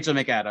 And Rachel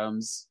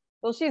McAdams.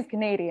 Well, she's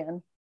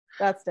Canadian.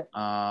 That's different.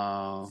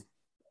 Oh.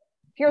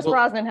 Pierce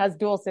Brosnan has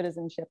dual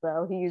citizenship,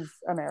 though. He's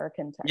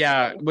American.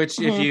 Yeah, which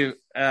if you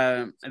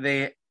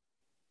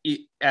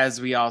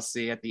as we all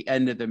see at the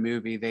end of the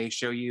movie, they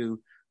show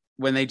you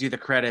when they do the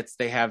credits,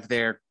 they have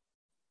their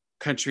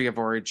country of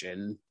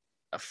origin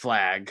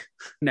flag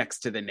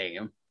next to the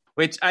name.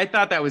 Which I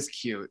thought that was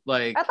cute.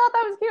 Like I thought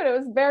that was cute. It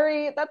was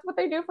that's what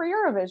they do for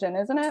Eurovision,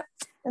 isn't it?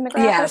 In the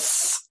graphics?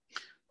 Yes.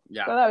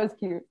 Yeah. So that was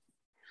cute.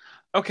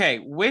 Okay,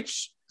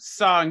 which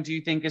song do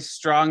you think is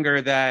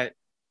stronger that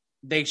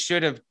they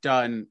should have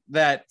done,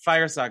 that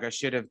Fire Saga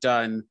should have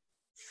done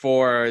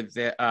for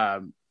the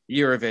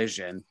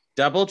Eurovision?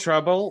 Double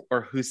Trouble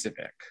or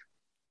Husavik?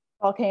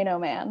 Volcano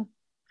Man.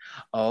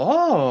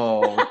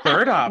 Oh,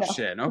 third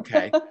option.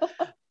 Okay.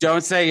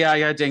 Don't say yeah,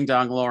 yeah, ding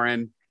dong,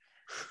 Lauren.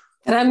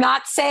 And I'm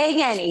not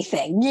saying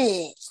anything.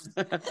 Yeah.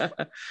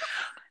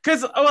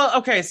 Because, well,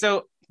 okay,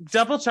 so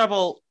Double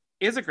Trouble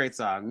is a great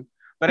song,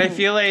 but I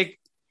feel like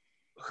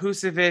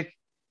Husavik,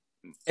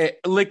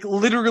 like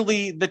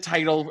literally the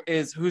title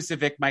is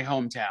Husavik, my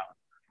hometown.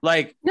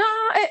 Like, No,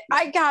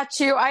 I got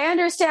you. I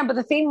understand, but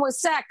the theme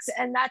was sex,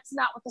 and that's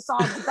not what the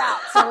song's about.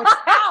 So it's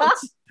out.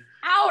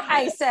 Out,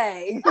 I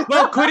say.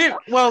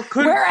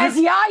 could Whereas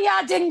Ya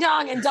Ya Ding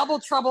Dong and Double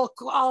Trouble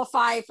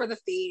qualify for the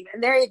theme.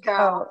 And there you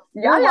go.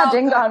 Ya Ya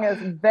Ding Dong is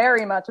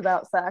very much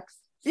about sex.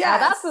 Yeah,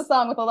 that's the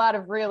song with a lot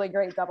of really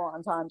great double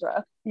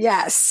entendre.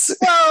 Yes.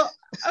 Well,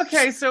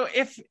 okay, so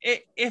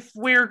if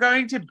we're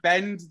going to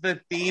bend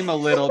the theme a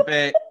little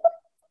bit,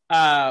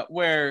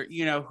 where,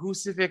 you know,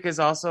 Husavik is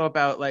also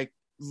about like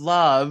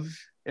love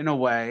in a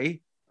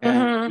way,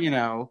 and you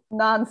know,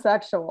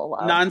 non-sexual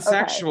love.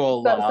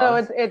 Non-sexual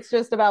love. So it's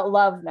just about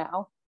love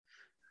now.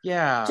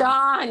 Yeah,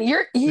 John,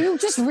 you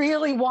just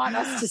really want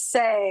us to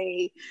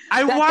say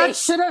they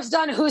should have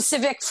done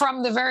Husavik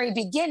from the very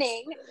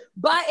beginning.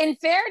 But in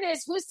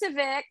fairness,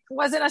 Husavik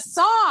wasn't a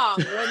song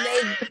when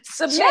they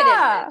submitted.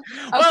 Yeah.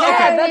 Okay. Well,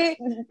 okay,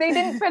 they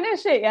didn't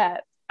finish it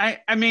yet.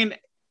 I mean,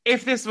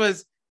 if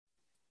Husavik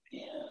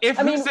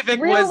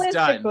was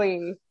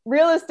done.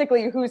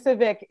 Realistically,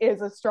 Husavik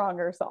is a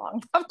stronger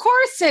song. Of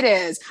course it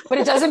is, but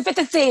it doesn't fit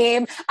the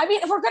theme. I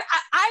mean, if we're gonna,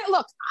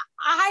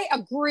 I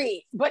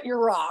agree, but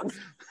you're wrong.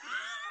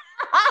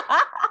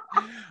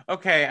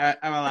 Okay,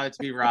 I'm allowed to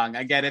be wrong.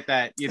 I get it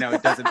that, you know,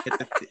 it doesn't fit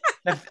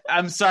the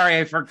I'm sorry,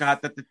 I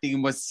forgot that the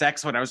theme was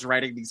sex when I was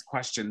writing these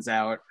questions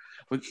out.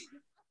 Well,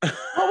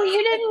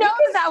 you didn't know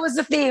that was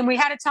the theme. We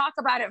had to talk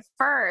about it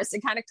first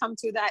and kind of come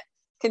to that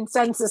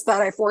consensus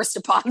that I forced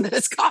upon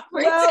this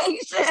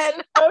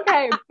conversation.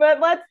 Okay,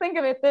 but let's think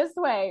of it this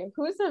way.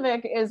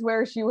 Husavik is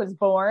where she was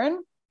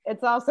born.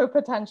 It's also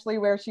potentially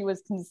where she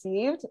was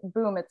conceived.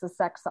 Boom, it's a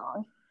sex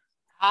song.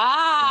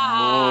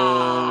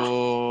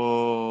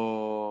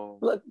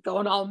 Look,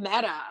 going all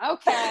meta.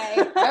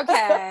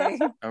 Okay.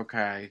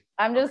 Okay.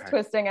 I'm just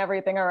twisting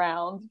everything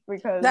around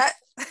because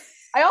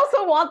I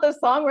also want the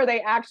song where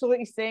they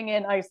actually sing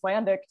in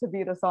Icelandic to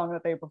be the song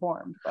that they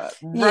performed. But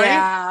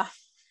yeah,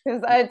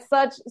 because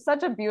it's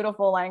such a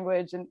beautiful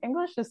language, and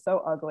English is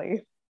so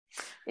ugly.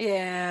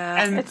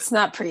 Yeah, and it's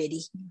not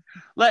pretty.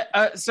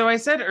 So I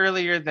said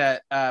earlier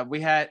that we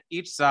had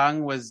each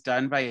song was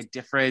done by a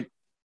different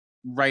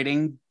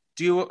writing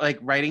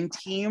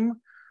team.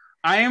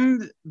 I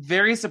am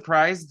very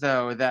surprised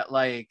though that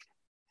like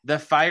the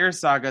Fire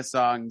Saga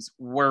songs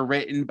were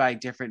written by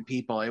different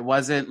people. It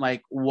wasn't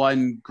like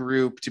one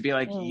group to be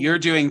like, you're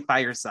doing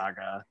Fire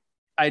Saga.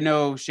 I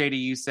know, Shady,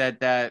 you said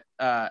that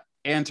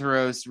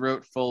Antaros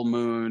wrote Full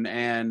Moon,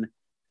 and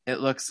it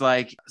looks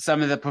like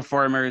some of the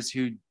performers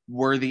who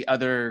were the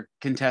other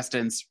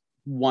contestants,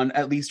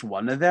 at least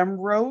one of them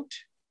wrote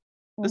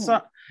the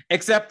song,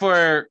 except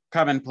for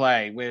Come and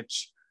Play,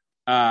 which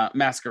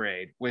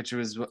Masquerade, which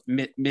was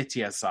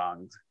Mitya's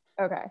song.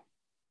 Okay.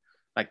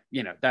 Like,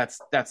 you know, that's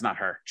not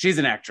her. She's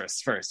an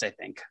actress first, I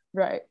think.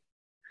 Right.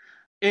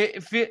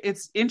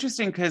 It's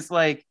interesting because,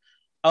 like,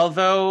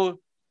 although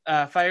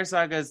Fire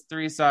Saga's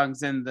 3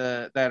 songs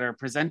that are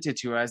presented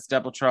to us,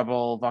 Double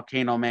Trouble,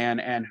 Volcano Man,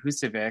 and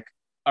Husavik,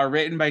 are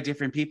written by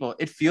different people,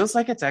 it feels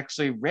like it's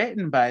actually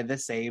written by the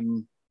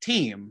same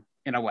team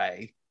in a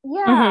way.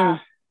 Yeah.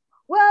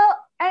 Well,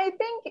 I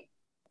think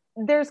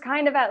there's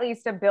kind of at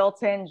least a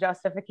built-in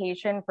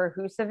justification for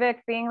Husavik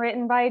being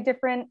written by a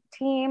different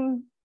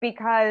team,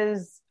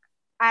 because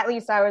at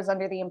least I was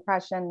under the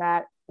impression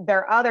that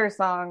their other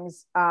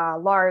songs,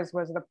 Lars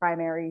was the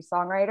primary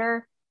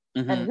songwriter,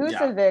 and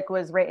Husavik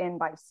was written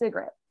by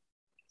Sigrid.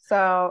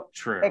 So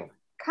true. It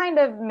kind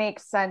of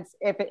makes sense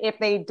if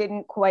they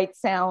didn't quite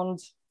sound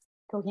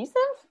cohesive.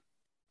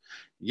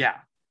 Yeah,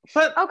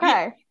 but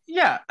okay.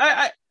 Yeah,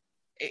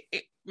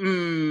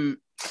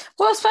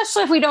 Well,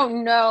 especially if we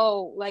don't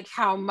know like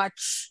how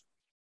much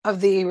of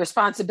the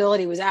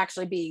responsibility was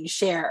actually being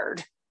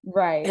shared,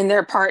 right, in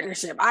their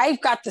partnership.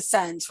 I've got the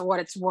sense, for what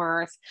it's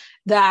worth,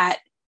 that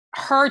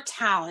her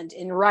talent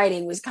in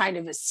writing was kind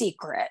of a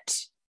secret.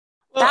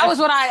 Well,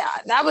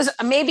 that was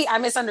maybe I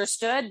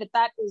misunderstood, but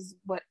that is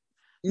what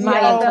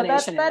my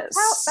inclination is.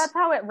 That's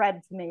how it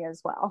read to me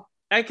as well.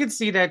 I could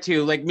see that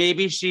too. Like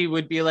maybe she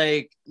would be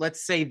like,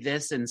 let's say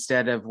this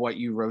instead of what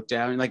you wrote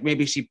down. Like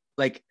maybe she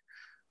like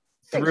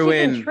threw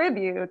in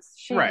contributes.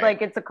 She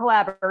like it's a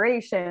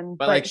collaboration,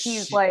 but like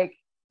he's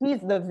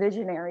the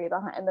visionary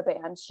behind the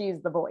band.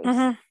 She's the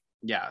voice.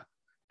 Yeah.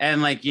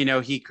 And like, you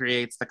know, he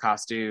creates the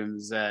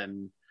costumes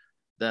and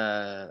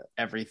the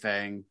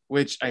everything,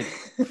 which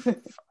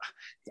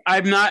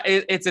I'm not,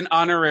 it's an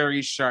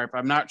honorary sharp.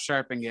 I'm not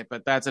sharping it,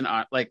 but that's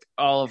like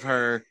all of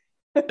her,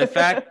 the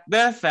fact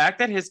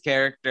that his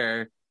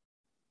character,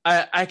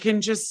 I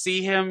can just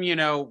see him, you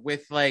know,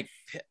 with like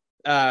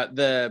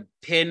the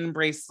pin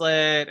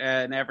bracelet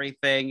and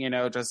everything, you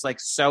know, just like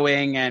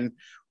sewing, and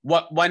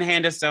what one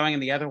hand is sewing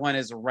and the other one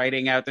is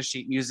writing out the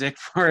sheet music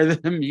for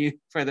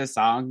the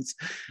songs.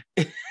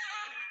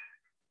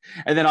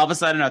 And then all of a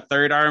sudden a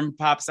third arm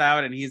pops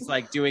out and he's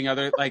like doing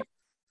other like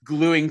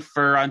gluing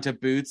fur onto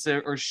boots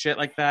or shit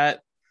like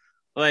that.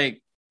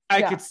 Like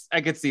I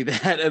could see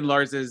that in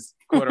Lars's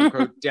quote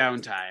unquote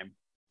downtime.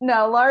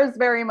 No, Lars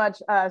very much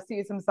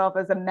sees himself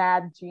as a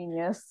mad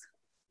genius.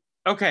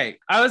 Okay,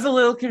 I was a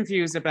little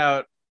confused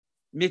about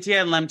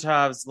Mitya and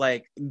Lemtov's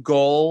like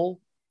goal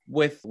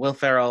with Will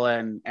Ferrell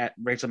and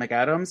Rachel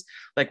McAdams.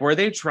 Like, were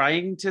they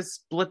trying to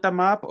split them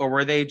up, or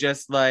were they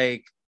just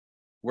like,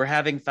 we're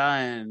having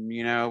fun,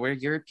 you know, we're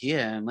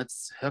European,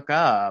 let's hook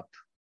up?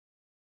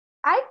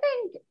 I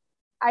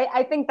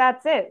think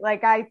that's it.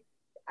 Like I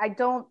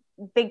don't,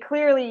 they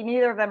clearly,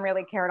 neither of them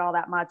really cared all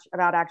that much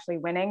about actually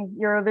winning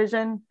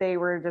Eurovision. They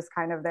were just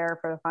kind of there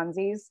for the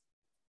funsies.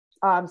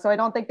 So I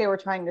don't think they were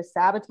trying to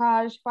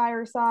sabotage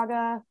Fire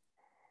Saga.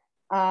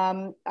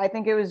 I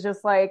think it was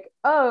just like,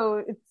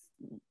 oh,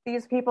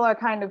 these people are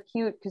kind of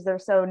cute because they're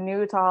so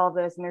new to all of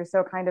this and they're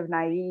so kind of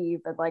naive.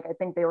 And like, I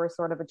think they were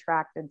sort of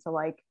attracted to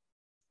like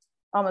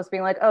almost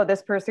being like, oh,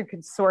 this person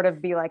could sort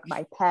of be like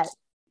my pet.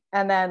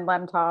 And then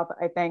Lemtov,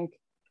 I think,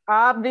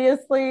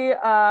 obviously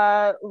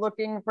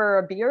looking for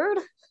a beard.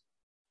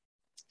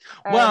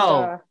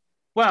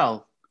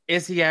 Well,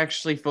 is he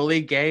actually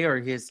fully gay,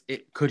 or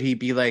could he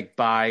be like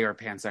bi or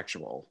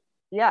pansexual?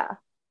 Yeah,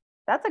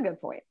 that's a good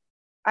point.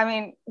 I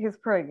mean, he's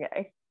pretty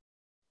gay.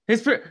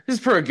 He's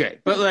pretty gay,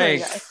 but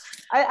like,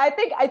 I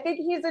think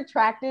he's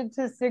attracted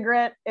to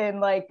Sigrid in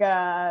like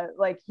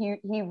he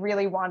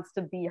really wants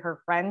to be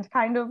her friend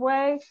kind of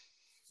way.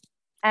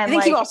 And I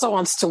think he also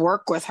wants to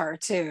work with her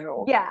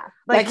too. Yeah,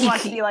 like he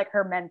wants to be like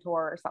her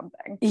mentor or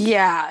something.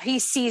 Yeah, he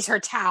sees her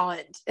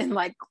talent and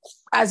like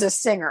as a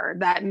singer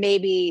that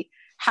maybe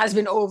has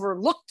been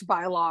overlooked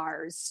by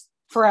Lars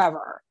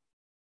forever.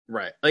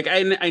 Right. Like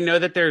I know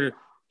that they're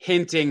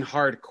hinting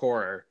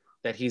hardcore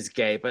that he's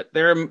gay, but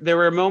there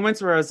were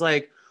moments where I was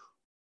like,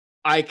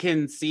 I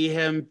can see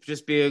him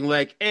just being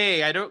like,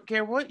 hey, I don't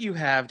care what you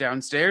have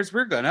downstairs,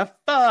 we're gonna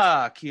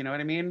fuck. You know what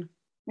I mean?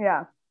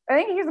 Yeah. I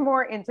think he's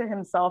more into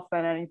himself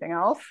than anything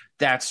else.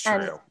 That's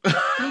true.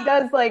 He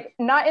does like,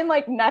 not in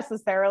like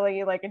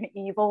necessarily like an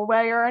evil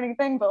way or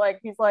anything, but like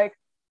he's like,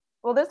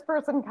 well, this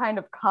person kind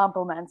of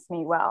compliments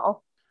me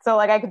well. So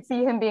like I could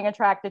see him being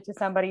attracted to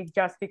somebody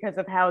just because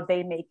of how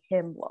they make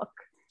him look.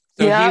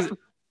 So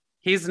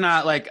he's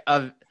not like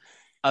a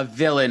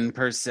villain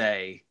per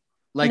se.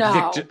 Like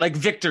no.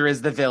 Victor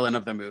is the villain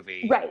of the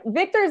movie. Right.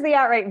 Victor's the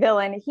outright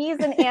villain. He's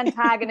an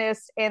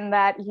antagonist in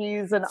that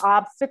he's an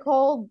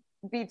obstacle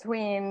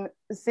between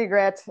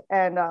Sigrid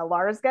and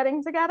Lars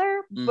getting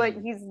together, but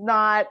he's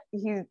not,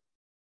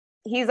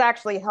 he's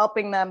actually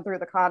helping them through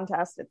the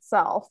contest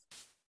itself.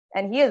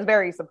 And he is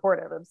very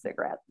supportive of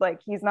Sigrid.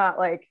 Like he's not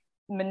like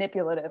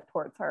manipulative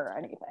towards her or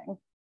anything.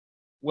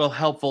 Well,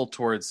 helpful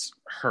towards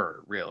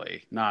her,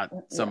 really, not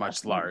so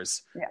much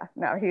Lars. Yeah,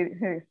 no, he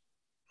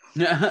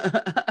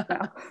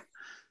no.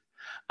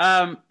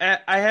 I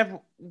have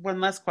one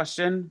last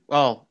question.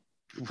 Well,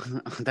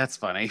 that's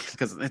funny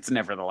because it's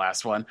never the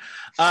last one.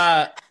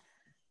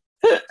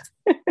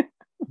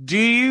 Do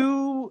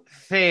you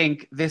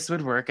think this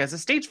would work as a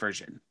stage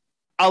version?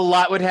 A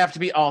lot would have to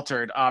be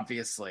altered,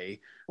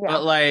 obviously,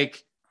 but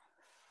like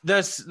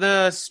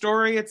the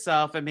story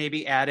itself, and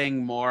maybe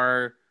adding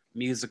more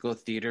musical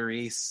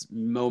theater-y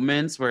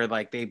moments where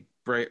like they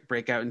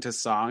break out into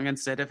song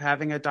instead of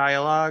having a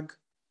dialogue.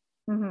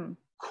 Mm-hmm.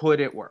 Could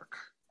it work?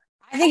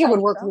 I think it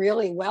would work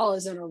really well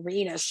as an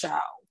arena show.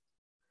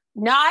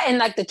 Not in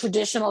like the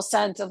traditional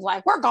sense of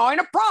like, we're going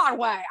to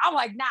Broadway. I'm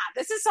like, nah,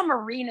 this is some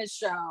arena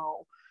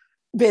show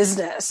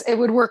business. It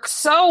would work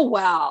so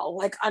well,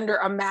 like under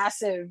a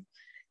massive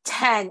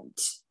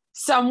tent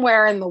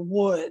somewhere in the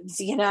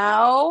woods, you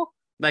know?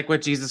 Like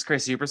what Jesus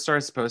Christ Superstar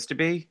is supposed to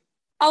be?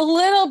 A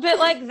little bit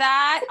like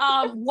that.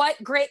 What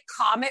Great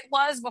Comet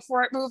was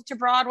before it moved to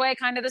Broadway,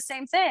 kind of the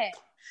same thing.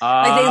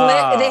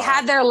 Like they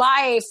had their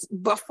life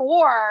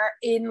before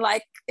in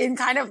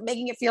kind of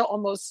making it feel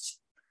almost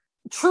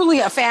truly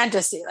a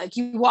fantasy. Like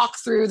you walk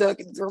through the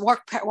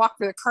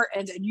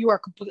curtains and you are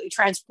completely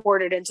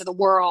transported into the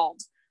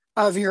world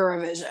of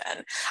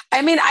Eurovision.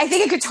 I mean, I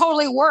think it could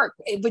totally work.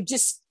 It would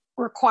just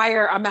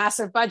require a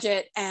massive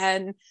budget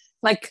and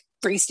like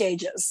 3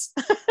 stages.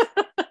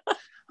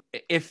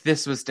 If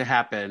this was to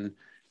happen,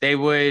 they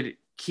would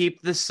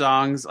keep the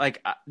songs,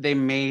 like they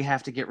may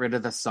have to get rid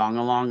of the song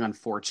along,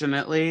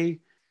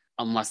 unfortunately,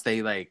 unless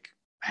they like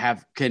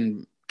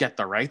can get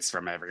the rights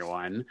from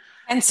everyone.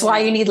 Hence why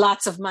you need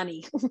lots of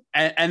money.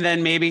 and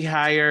then maybe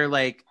hire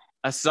like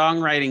a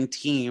songwriting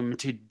team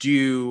to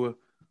do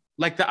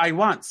like the I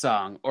Want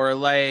song, or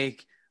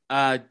like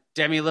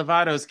Demi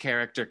Lovato's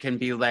character can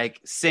be like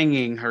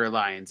singing her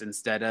lines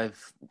instead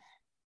of,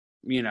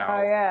 you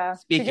know,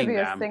 speaking she could be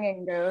them. A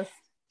singing ghost.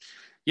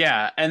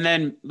 Yeah, and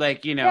then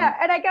like, you know. Yeah,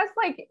 and I guess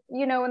like,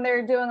 you know, when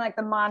they're doing like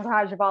the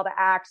montage of all the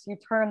acts, you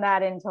turn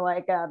that into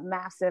like a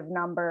massive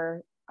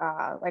number,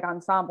 like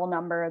ensemble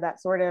number that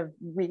sort of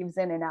weaves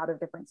in and out of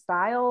different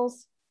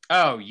styles.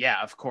 Oh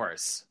yeah, of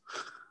course.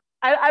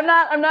 I'm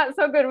not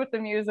so good with the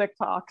music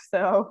talk,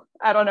 so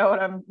I don't know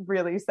what I'm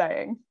really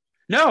saying.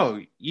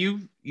 No,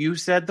 you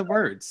said the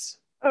words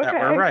that were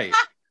Okay. right.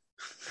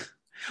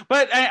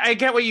 But I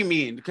get what you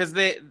mean, because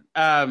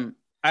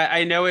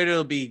I know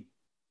it'll be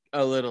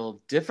a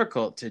little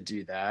difficult to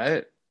do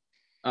that,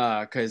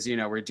 because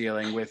we're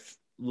dealing with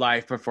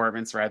live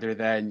performance rather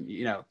than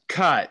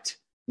cut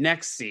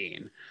next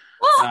scene.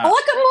 Well,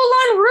 look at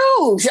Moulin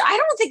Rouge. I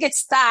don't think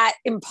it's that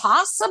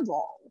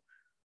impossible.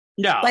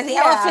 No, Like the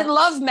Elephant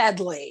Love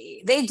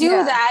medley, they do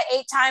that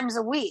 8 times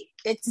a week.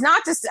 It's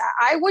not just.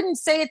 I wouldn't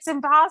say it's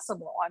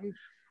impossible.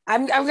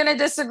 I'm going to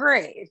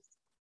disagree.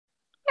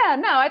 Yeah,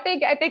 no, I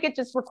think it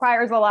just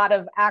requires a lot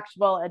of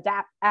actual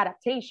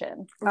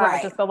adaptation.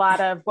 Right. Just a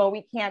lot of, well,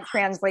 we can't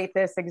translate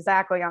this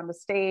exactly on the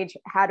stage.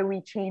 How do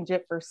we change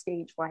it for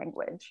stage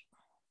language?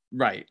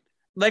 Right.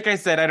 Like I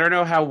said, I don't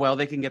know how well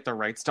they can get the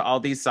rights to all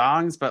these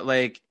songs, but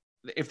like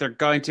if they're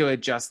going to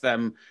adjust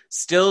them,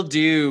 still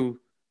do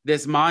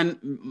this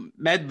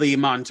medley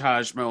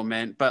montage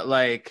moment, but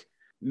like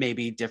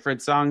maybe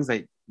different songs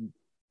that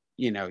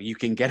you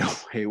can get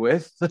away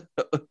with.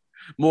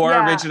 More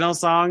original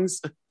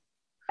songs.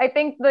 I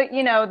think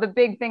the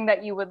big thing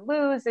that you would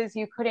lose is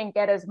you couldn't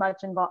get as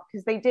much involved,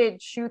 because they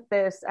did shoot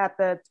this at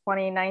the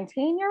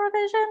 2019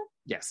 Eurovision.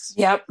 Yes.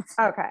 Yep.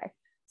 Okay.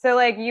 So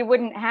like you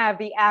wouldn't have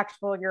the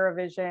actual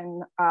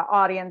Eurovision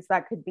audience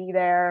that could be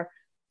there,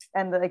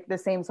 and the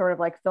same sort of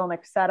like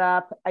filmic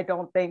setup. I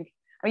don't think.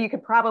 I mean, you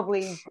could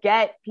probably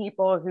get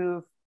people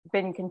who've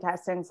been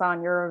contestants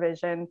on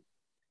Eurovision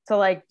to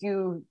like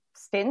do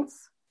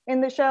stints in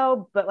the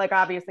show, but like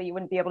obviously you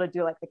wouldn't be able to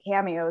do like the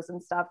cameos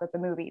and stuff that the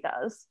movie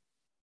does.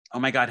 Oh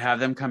my God, have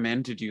them come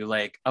in to do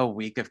like a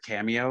week of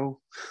cameo.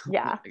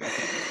 Yeah.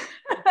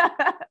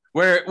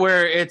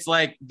 where it's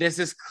like, this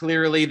is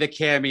clearly the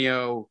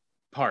cameo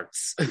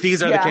parts.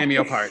 These are the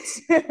cameo parts.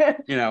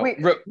 Rotate them out.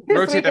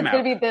 This week it's going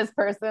to be this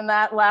person.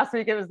 That last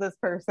week it was this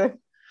person.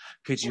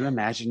 Could you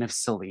imagine if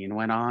Celine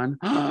went on?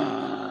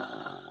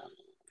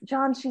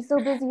 John, she's so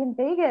busy in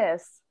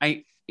Vegas.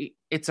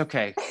 It's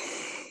okay.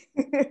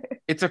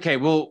 It's okay.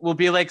 We'll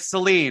be like,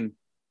 Celine,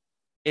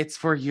 it's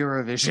for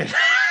Eurovision.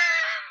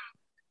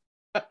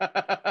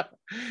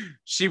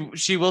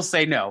 she will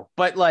say no,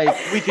 but like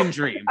we can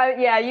dream.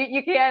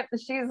 You can't.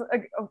 She's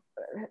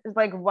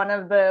like one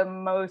of the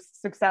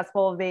most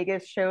successful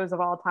Vegas shows of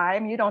all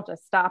time. You don't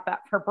just stop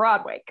that for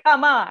Broadway.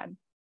 Come on.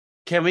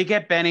 Can we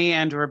get Benny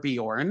and or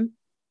Bjorn?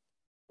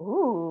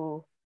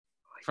 Ooh.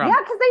 Yeah,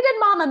 because they did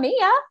Mamma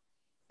Mia.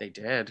 They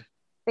did.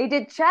 They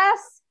did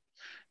Chess.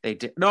 They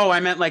did. No,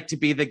 I meant like to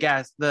be the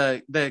guest,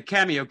 the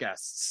cameo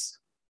guests.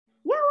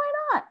 Yeah, why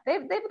not?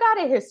 They've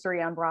got a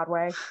history on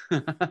Broadway.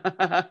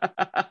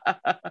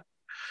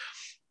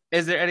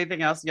 Is there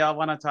anything else y'all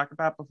want to talk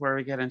about before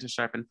we get into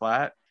Sharp and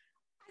Flat?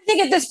 I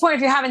think at this point,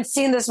 if you haven't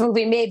seen this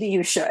movie, maybe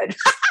you should.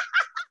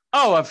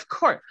 Oh, of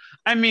course.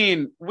 I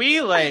mean, we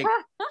like.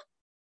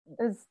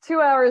 It's 2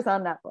 hours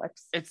on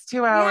Netflix. It's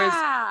 2 hours.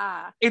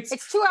 Yeah.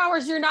 It's 2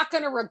 hours you're not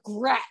going to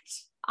regret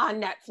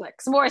on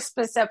Netflix, more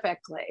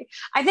specifically.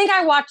 I think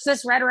I watched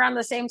this right around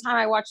the same time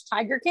I watched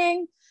Tiger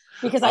King,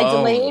 because I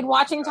delayed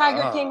watching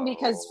Tiger King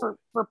because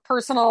for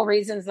personal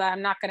reasons that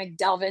I'm not going to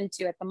delve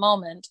into at the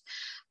moment.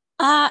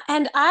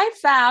 And I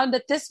found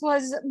that this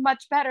was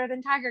much better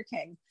than Tiger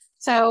King.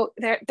 So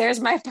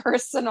there's my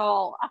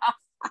personal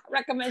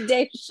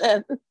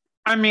recommendation.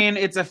 I mean,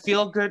 it's a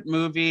feel-good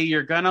movie.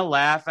 You're gonna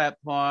laugh at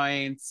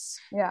points.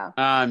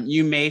 Yeah.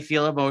 You may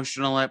feel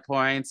emotional at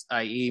points,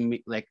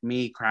 i.e., like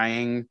me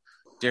crying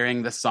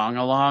during the song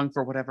along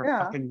for whatever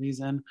fucking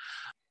reason.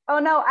 Oh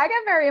no, I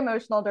get very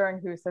emotional during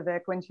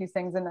Husavik when she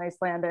sings in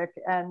Icelandic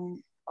and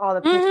all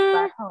the people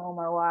back home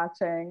are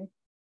watching.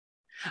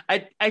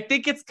 I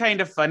think it's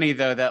kind of funny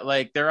though that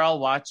like they're all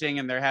watching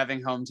and they're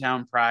having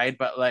hometown pride,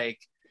 but like,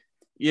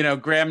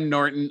 Graham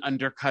Norton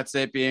undercuts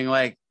it, being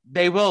like,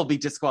 they will be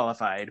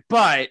disqualified,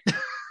 but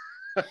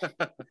what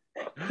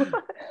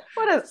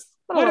a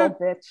little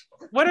bitch.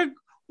 What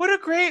a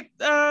great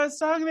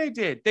song they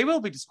did. They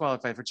will be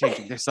disqualified for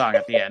changing their song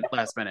at the end,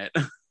 last minute.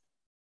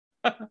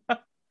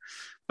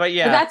 But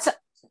yeah. That's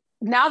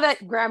now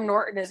that Graham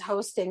Norton is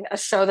hosting a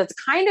show that's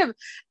kind of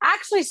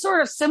actually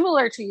sort of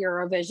similar to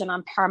Eurovision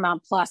on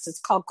Paramount Plus. It's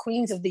called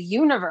Queens of the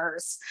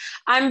Universe.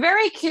 I'm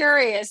very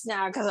curious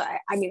now, because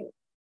I mean,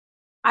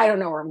 I don't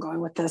know where I'm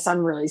going with this. I'm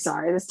really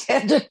sorry. This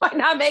tangent might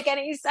not make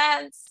any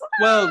sense.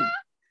 Well,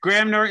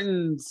 Graham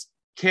Norton's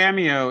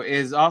cameo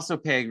is also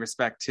paying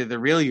respect to the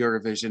real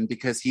Eurovision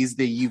because he's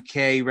the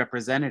UK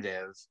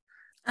representative.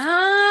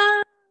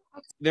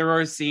 There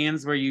were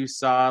scenes where you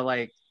saw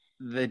like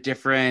the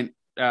different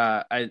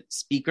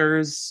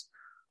speakers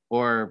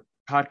or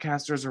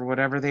podcasters or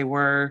whatever they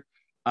were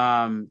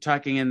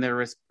talking in their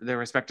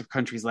respective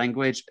country's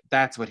language.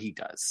 That's what he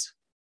does.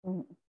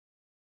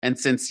 And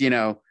since,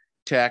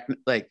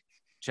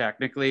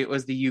 technically it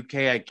was the UK,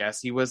 I guess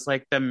he was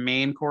like the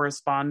main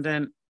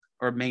correspondent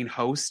or main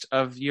host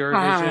of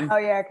Eurovision. Oh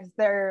yeah, because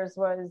theirs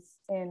was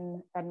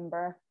in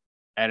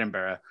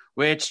Edinburgh,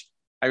 which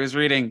I was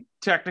reading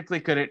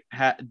technically can't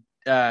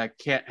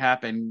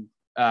happen,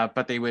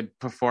 but they would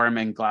perform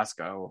in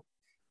Glasgow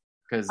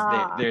because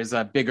there's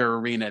a bigger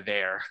arena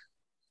there.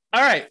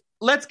 All right,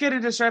 let's get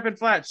into Sharp and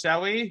Flat,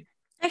 shall we?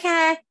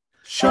 Okay.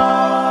 Sharp,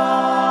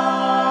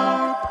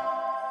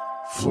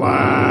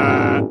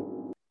 flat.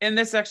 In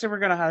this section, we're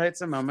going to highlight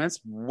some moments,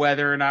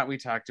 whether or not we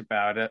talked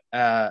about it.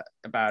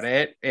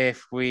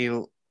 If we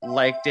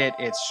liked it,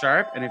 it's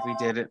sharp, and if we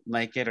didn't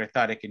like it or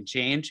thought it can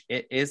change,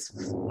 it is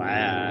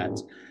flat.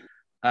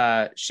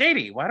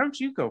 Shady, why don't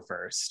you go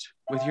first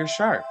with your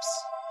sharps?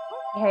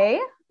 Hey,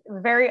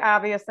 very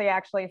obviously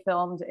actually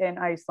filmed in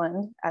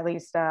Iceland, at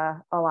least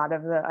a lot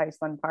of the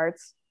Iceland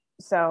parts.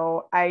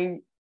 So I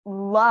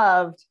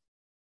loved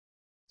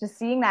just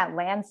seeing that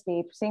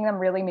landscape, seeing them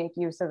really make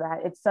use of that.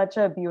 It's such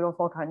a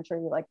beautiful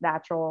country, like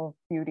natural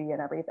beauty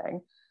and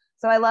everything.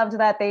 So I loved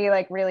that they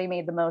like really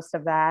made the most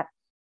of that.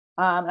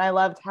 I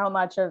loved how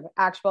much of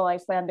actual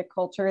Icelandic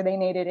culture they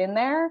made it in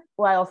there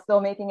while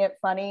still making it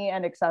funny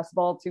and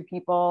accessible to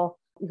people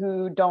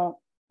who don't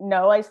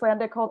know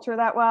Icelandic culture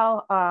that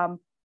well.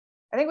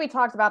 I think we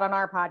talked about on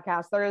our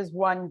podcast, there is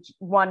one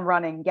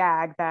running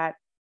gag that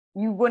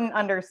you wouldn't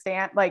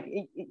understand. Like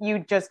you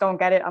just don't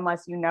get it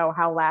unless you know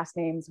how last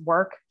names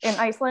work in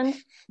Iceland,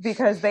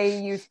 because they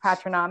use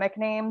patronymic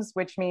names,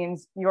 which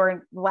means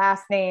your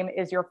last name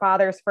is your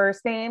father's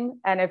first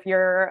name. And if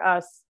you're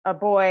a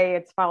boy,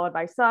 it's followed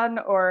by son,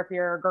 or if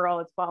you're a girl,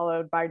 it's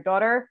followed by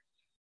daughter.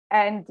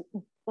 And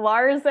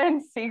Lars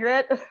and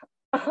Sigrid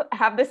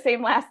have the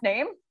same last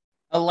name.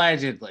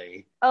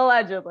 Allegedly.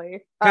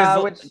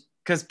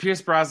 Because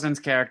Pierce Brosnan's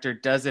character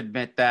does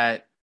admit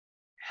that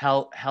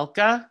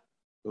Helka?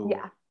 Ooh.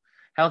 Yeah.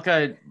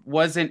 Helka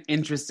wasn't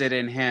interested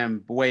in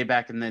him way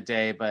back in the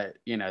day, but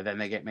then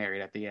they get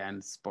married at the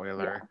end.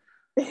 Spoiler.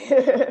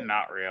 Yeah.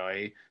 Not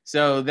really.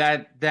 So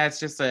that's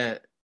just an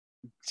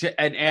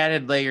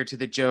added layer to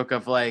the joke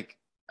of like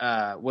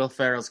Will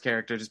Ferrell's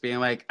character just being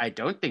like, I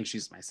don't think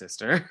she's my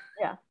sister.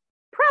 Yeah.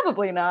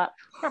 Probably not.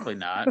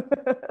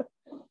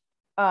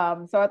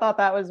 So I thought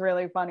that was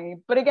really funny.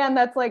 But again,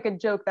 that's like a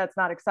joke that's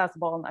not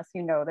accessible unless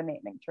you know the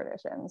naming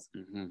traditions.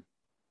 Mm-hmm.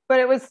 But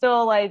it was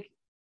still like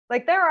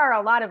there are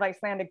a lot of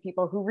Icelandic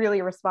people who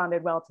really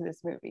responded well to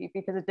this movie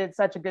because it did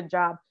such a good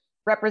job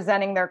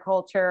representing their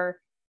culture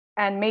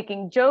and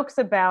making jokes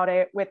about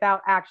it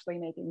without actually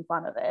making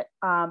fun of it.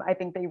 I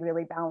think they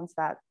really balanced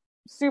that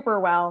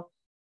super well.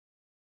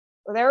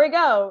 There we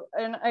go.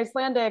 In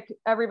Icelandic,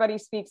 everybody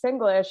speaks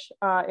English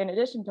in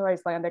addition to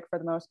Icelandic for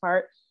the most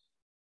part,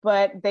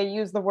 but they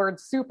use the word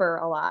super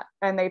a lot,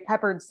 and they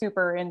peppered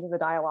super into the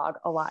dialogue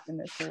a lot in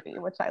this movie,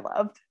 which I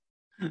loved.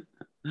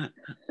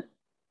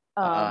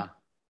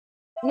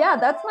 Yeah,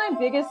 that's my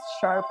biggest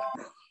sharp.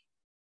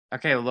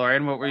 Okay,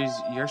 Lauren, what were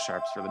your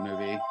sharps for the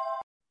movie?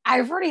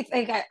 I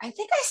think I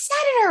said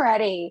it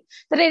already,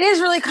 that it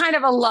is really kind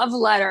of a love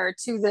letter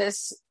to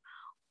this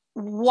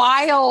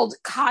wild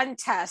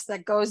contest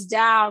that goes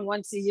down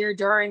once a year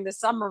during the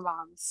summer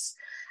months.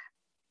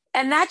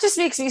 And that just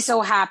makes me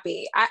so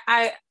happy.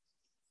 I'm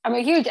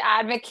a huge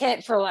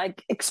advocate for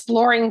like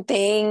exploring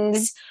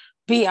things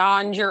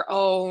beyond your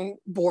own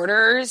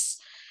borders.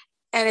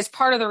 And it's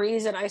part of the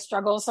reason I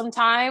struggle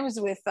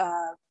sometimes with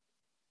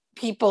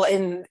people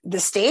in the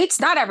States,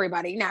 not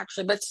everybody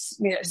naturally, but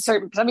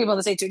some people in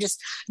the States who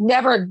just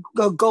never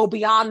go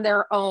beyond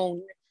their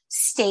own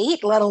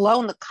state, let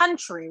alone the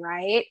country,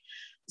 right?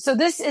 So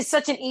this is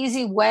such an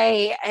easy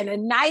way and a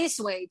nice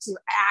way to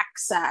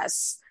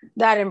access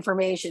that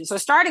information. So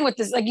starting with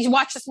this, like you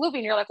watch this movie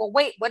and you're like, well,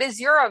 wait, what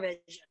is Eurovision?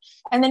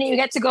 And then you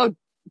get to go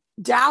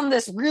down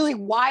this really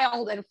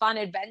wild and fun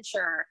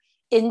adventure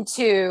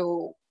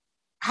into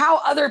how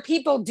other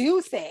people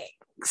do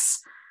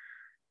things.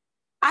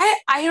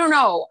 I don't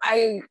know.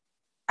 I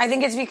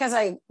think it's because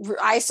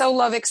I so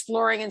love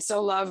exploring and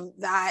so love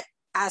that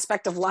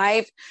aspect of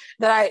life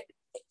that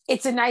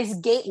it's a nice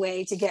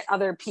gateway to get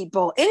other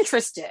people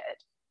interested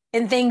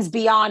in things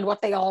beyond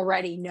what they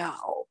already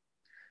know.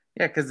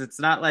 Yeah, because it's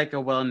not like a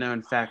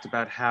well-known fact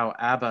about how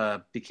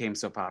ABBA became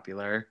so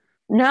popular.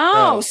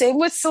 No, Same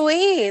with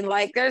Celine.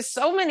 Like there's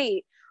so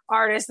many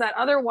artists that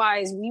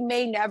otherwise we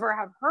may never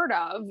have heard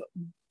of,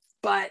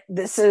 but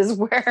this is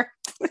where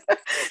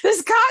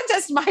this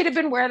contest might have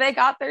been where they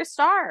got their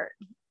start.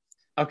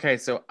 Okay,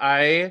 so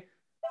I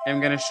am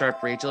going to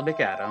sharp Rachel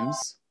McAdams.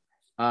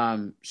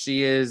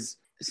 She is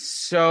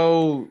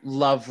so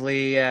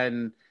lovely,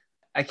 and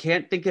I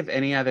can't think of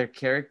any other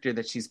character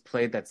that she's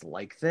played that's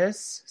like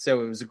this.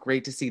 So it was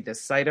great to see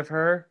this side of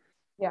her.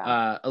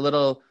 Yeah. A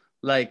little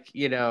like,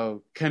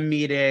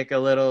 comedic, a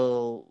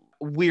little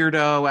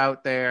weirdo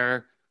out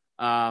there.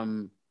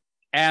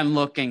 And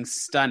looking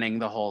stunning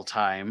the whole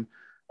time.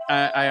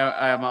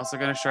 I'm also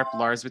going to sharp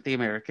Lars with the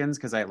Americans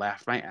because I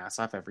laughed my ass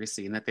off every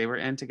scene that they were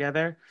in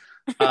together.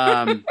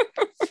 So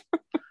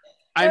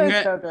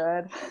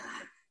good.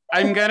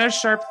 I'm going to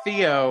sharp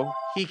Theo.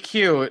 He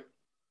cute.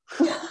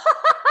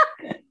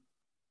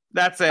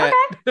 That's it.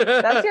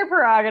 Okay. That's your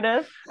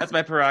prerogative. That's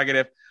my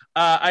prerogative.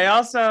 I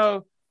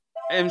also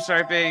am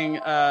sharping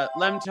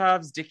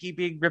Lemtov's Dickie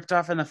being ripped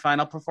off in the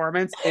final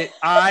performance.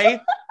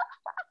 I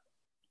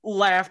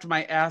laughed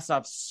my ass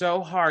off so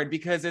hard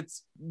because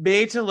it's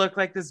made to look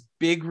like this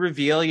big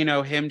reveal,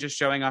 him just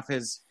showing off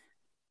his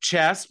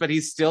chest, but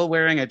he's still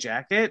wearing a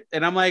jacket.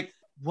 And I'm like,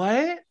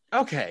 what?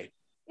 Okay.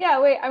 Yeah,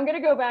 wait, I'm going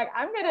to go back.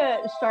 I'm going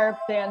to sharp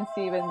Dan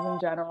Stevens in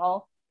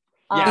general.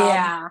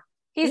 Yeah.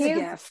 He's a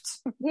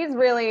gift. He's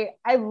really,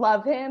 I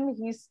love him.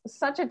 He's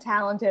such a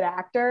talented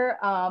actor.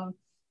 And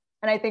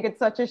I think it's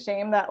such a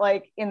shame that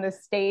like in the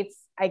States,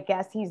 I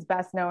guess he's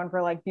best known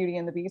for like Beauty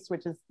and the Beast,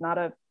 which is not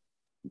a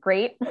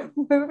great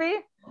movie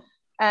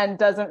and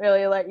doesn't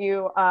really let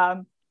you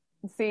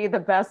see the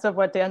best of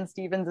what Dan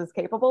Stevens is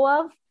capable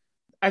of.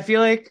 I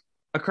feel like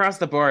across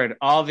the board,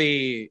 all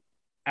the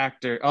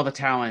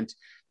talent,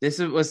 this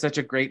was such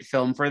a great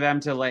film for them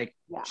to like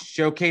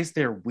showcase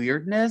their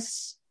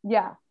weirdness.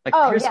 Yeah. Like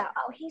Pierce...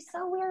 Oh, he's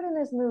so weird in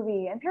this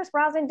movie. And Pierce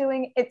Brosnan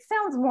doing it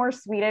sounds more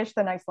Swedish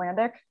than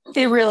Icelandic.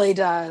 It really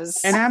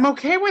does. And I'm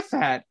okay with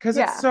that because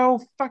it's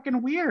so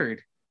fucking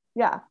weird.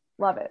 Yeah,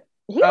 love it.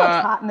 He looks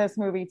hot in this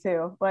movie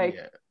too. Like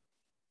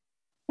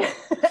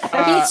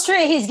he's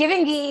true. He's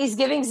giving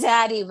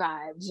zaddy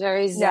vibes.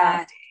 Very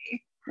zaddy.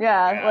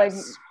 Yeah, yes. Like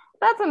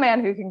that's a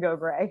man who can go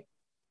gray.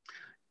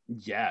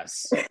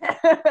 Yes.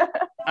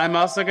 I'm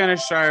also gonna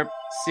sharp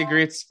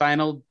Sigrid's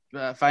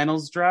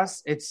finals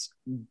dress. It's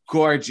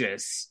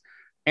gorgeous.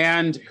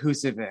 And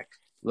Husavik.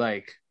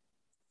 Like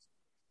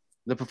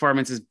the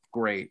performance is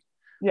great.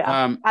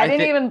 Yeah. I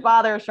didn't even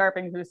bother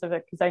sharpening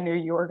Husavik because I knew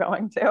you were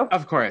going to.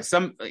 Of course.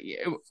 I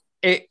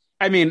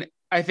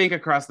think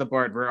across the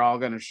board we're all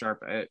gonna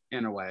sharp it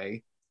in a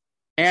way.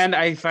 And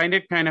I find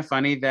it kind of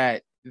funny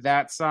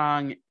that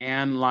song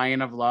and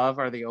Lion of Love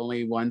are the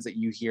only ones that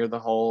you hear the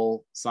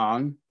whole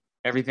song.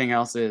 Everything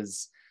else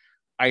is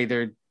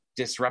either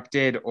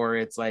disrupted or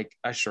it's like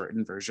a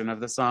shortened version of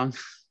the song.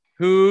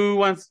 Who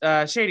wants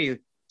Shady,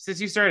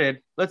 since you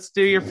started, let's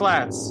do your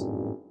flats.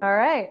 All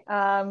right.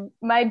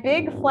 My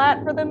big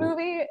flat for the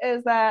movie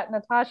is that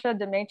Natasha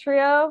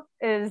Demetrio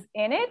is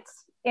in it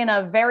in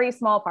a very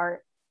small part.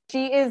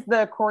 She is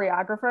the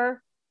choreographer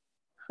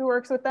who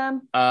works with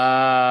them.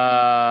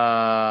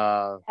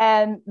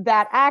 And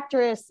that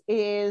actress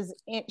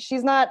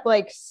she's not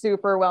like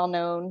super well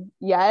known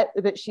yet,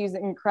 but she's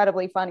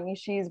incredibly funny.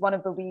 She's one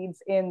of the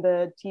leads in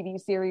the TV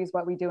series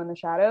What We Do in the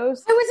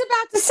Shadows. I was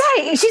about to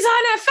say, she's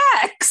on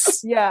FX.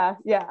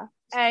 Yeah.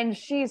 And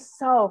she's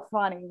so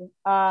funny.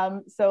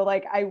 So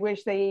like, I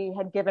wish they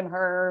had given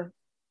her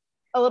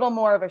a little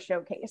more of a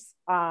showcase.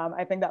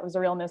 I think that was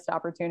a real missed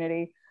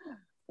opportunity.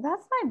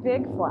 That's my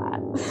big flat.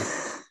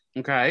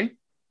 Okay.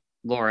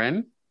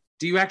 Lauren,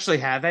 do you actually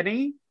have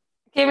any?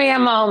 Give me a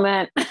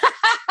moment. All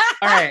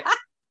right.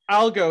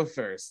 I'll go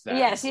first then.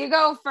 Yes, you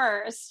go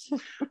first.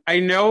 I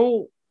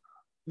know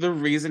the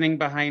reasoning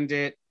behind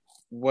it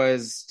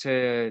was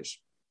to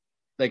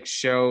like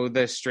show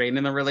the strain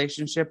in the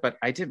relationship, but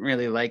I didn't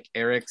really like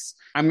Eric's.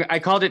 I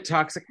called it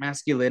toxic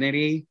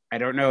masculinity. I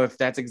don't know if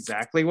that's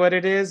exactly what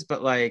it is,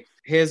 but like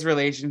his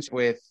relationship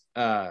with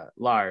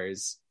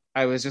Lars,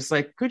 I was just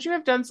like, could you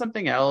have done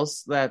something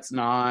else that's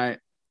not,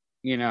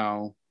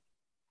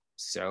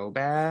 so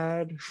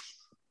bad?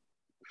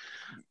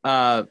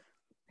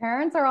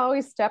 Parents are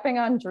always stepping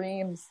on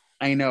dreams.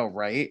 I know,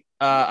 right?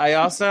 I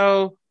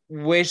also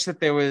wish that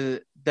there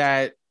was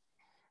that,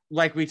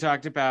 like we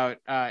talked about,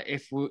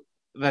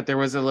 that there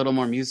was a little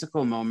more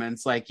musical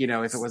moments, like, if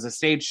it was a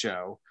stage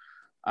show.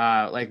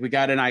 Like we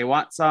got an I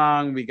Want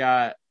song, we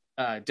got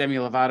Demi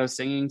Lovato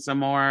singing some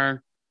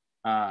more,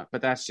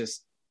 but that's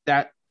just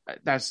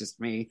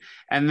me.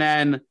 And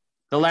then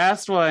the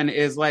last one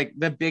is like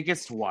the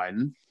biggest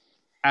one,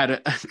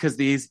 because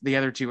the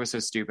other two were so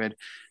stupid.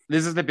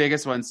 This is the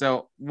biggest one.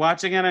 So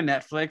watching it on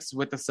Netflix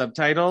with the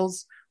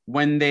subtitles,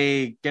 when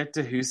they get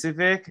to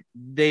Husavik,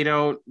 they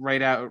don't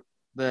write out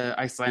the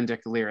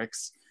Icelandic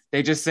lyrics.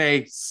 They just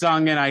say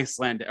sung in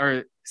Icelandic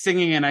or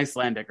singing in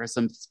Icelandic or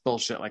some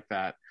bullshit like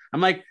that.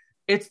 I'm like,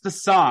 it's the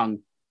song.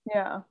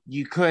 Yeah.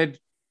 You could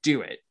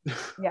do it.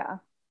 Yeah.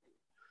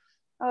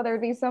 Oh,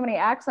 there'd be so many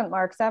accent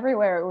marks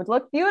everywhere. It would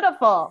look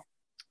beautiful.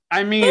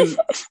 I mean,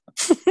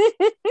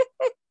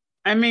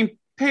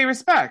 pay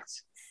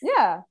respect.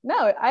 Yeah, no,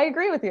 I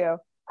agree with you.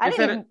 I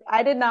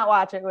did not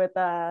watch it with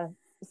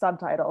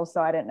subtitles,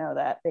 so I didn't know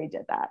that they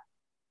did that.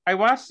 I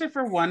watched it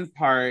for one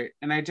part,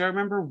 and I don't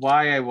remember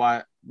why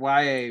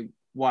I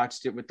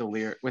watched it with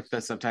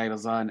the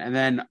subtitles on, and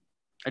then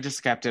I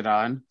just kept it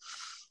on.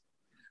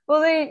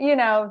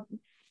 Well,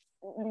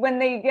 when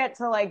they get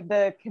to like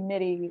the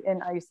committee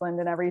in Iceland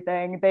and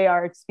everything, they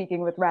are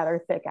speaking with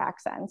rather thick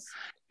accents.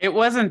 It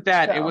wasn't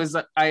that. So. It was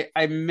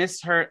I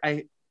misheard.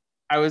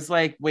 I was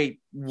like, wait,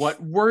 what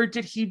word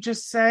did he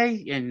just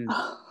say? And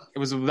it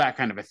was that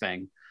kind of a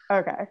thing.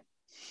 Okay. All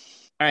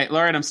right,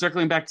 Lauren, I'm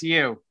circling back to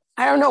you.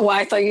 I don't know why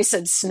I thought you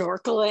said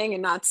snorkeling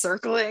and not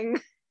circling.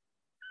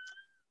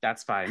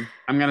 That's fine.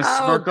 I'm going to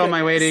snorkel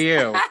my way to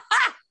you.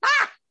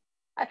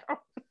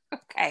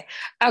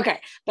 Okay.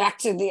 Back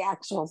to the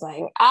actual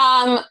thing.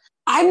 I'm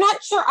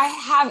not sure I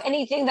have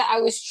anything that I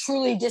was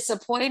truly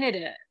disappointed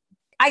in.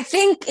 I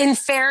think in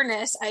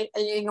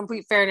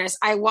complete fairness,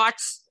 I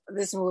watched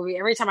this movie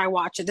every time I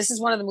watch it. This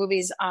is one of the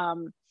movies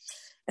in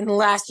the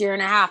last year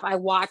and a half I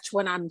watch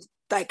when I'm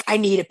like, I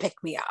need a pick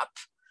me up.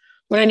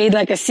 when I need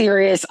like a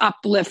serious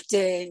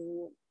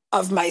uplifting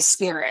of my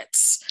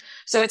spirits.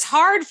 So it's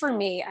hard for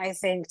me, I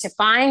think, to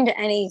find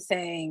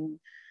anything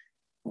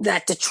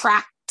that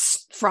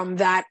detracts from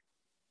that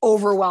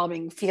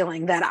overwhelming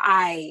feeling that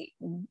I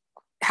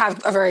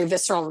have a very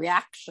visceral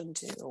reaction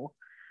to.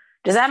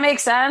 Does that make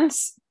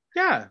sense?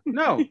 Yeah,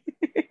 no.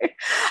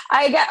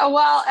 I get,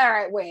 well, all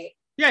right, wait.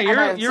 Yeah,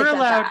 you're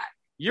allowed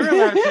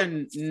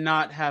to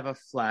not have a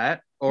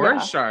flat or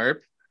a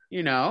sharp,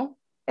 you know.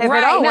 If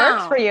it all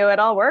works for you, it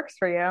all works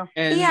for you.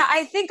 And yeah,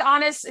 I think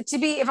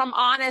if I'm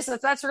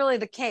honest, that's really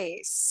the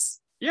case.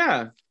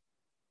 Yeah.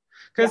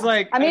 Because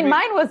mine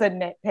was a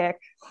nitpick.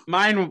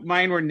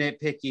 Mine were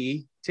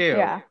nitpicky too.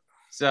 Yeah.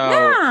 So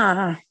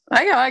yeah,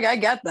 I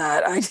get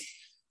that.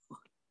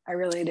 I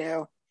really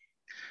do.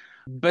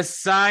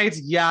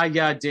 Besides Ya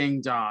Ya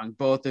Ding Dong,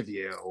 both of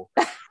you,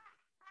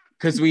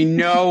 because we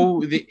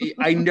know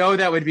I know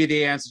that would be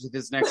the answer to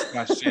this next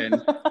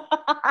question.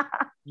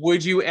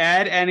 Would you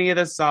add any of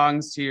the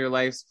songs to your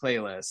life's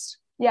playlist?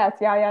 Yes,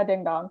 Ya Ya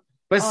Ding Dong.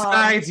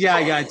 Besides Ya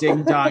Ya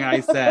Ding Dong, I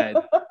said.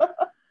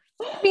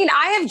 I mean,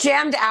 I have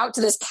jammed out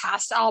to this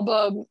Cast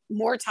album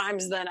more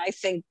times than I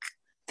think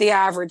the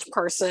average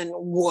person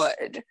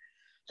would.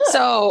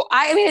 So,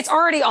 I mean, it's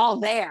already all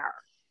there,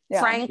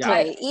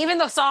 frankly. Yeah. Even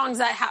the songs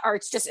that are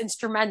it's just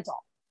instrumental.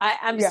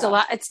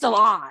 It's still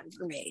on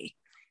for me.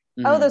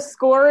 Mm-hmm. Oh, the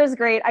score is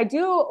great. I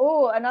do.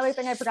 Oh, another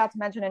thing I forgot to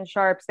mention in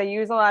Sharps, they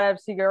use a lot of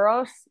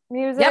Siguros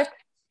music.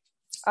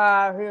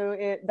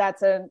 Yep.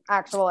 That's an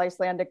actual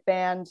Icelandic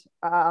band,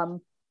 and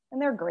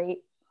they're great.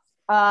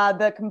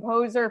 The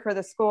composer for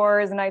the score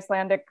is an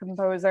Icelandic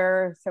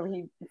composer, so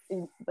he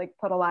like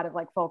put a lot of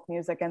like folk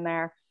music in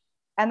there,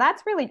 and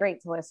that's really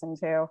great to listen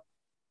to.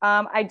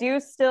 I do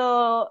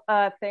still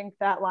think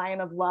that Lion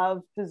of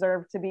Love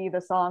deserved to be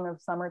the song of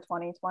summer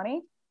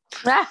 2020.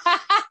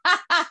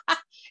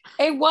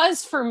 It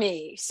was for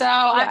me, so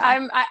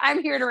yeah.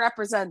 I'm here to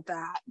represent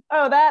that.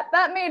 Oh,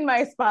 that made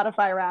my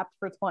Spotify Wrapped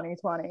for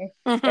 2020.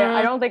 Mm-hmm. Yeah,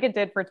 I don't think it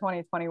did for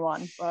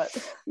 2021, but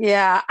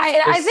yeah,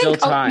 I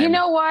think you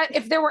know what?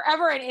 If there were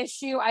ever an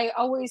issue, I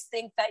always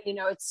think that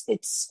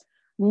it's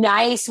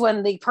nice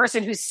when the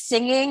person who's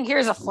singing,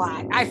 here's a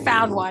flag. I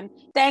found one.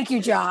 Thank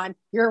you, John.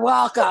 You're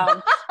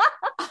welcome.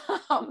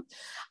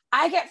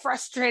 I get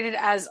frustrated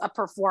as a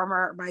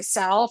performer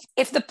myself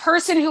if the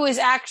person who is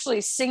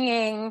actually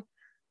singing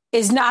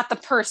is not the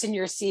person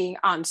you're seeing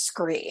on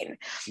screen.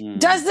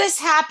 Does this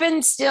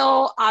happen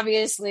still?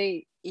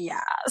 Obviously,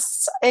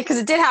 yes. Because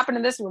it did happen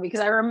in this movie. Because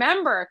I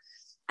remember,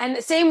 and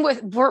the same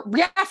for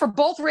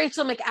both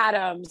Rachel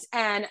McAdams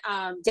and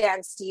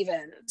Dan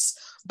Stevens.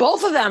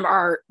 Both of them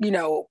are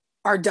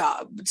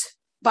dubbed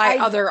by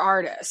other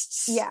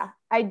artists. Yeah.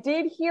 I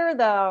did hear,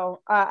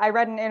 though, I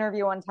read an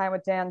interview one time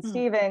with Dan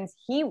Stevens.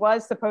 He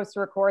was supposed to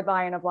record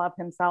Lion of Love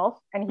himself,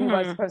 and he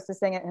was supposed to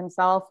sing it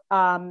himself.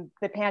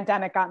 The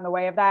pandemic got in the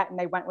way of that, and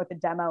they went with the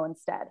demo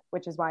instead,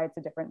 which is why it's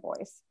a different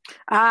voice.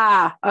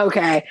 Ah,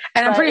 okay.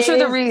 And I'm pretty sure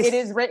it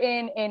is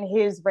written in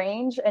his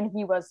range, and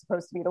he was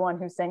supposed to be the one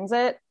who sings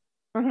it.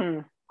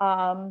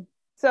 Mm-hmm.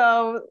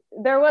 So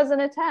there was an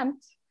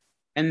attempt.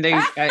 And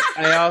I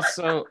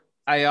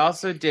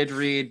also did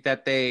read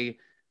that they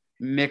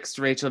mixed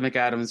Rachel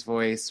McAdams'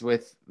 voice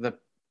with the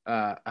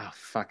I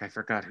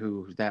forgot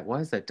who that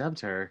was that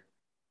dubbed her,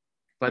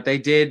 but they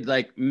did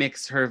like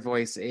mix her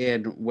voice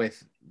in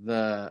with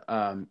the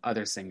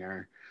other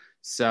singer.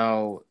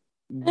 So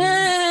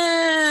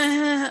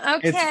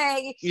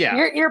okay,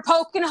 you're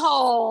poking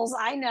holes.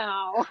 I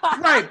know,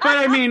 right? But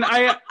I mean,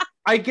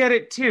 I get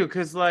it too,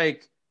 because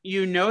like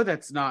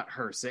that's not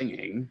her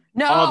singing.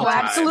 No,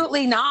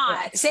 absolutely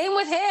not. Same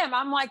with him.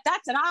 I'm like,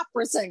 that's an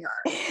opera singer.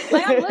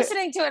 Like I'm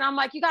listening to it. I'm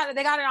like, they got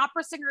an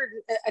opera singer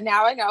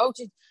now. I know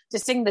to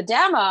sing the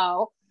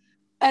demo,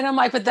 and I'm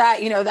like, but that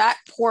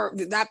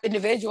that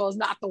individual is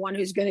not the one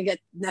who's going to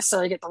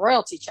necessarily get the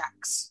royalty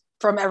checks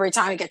from every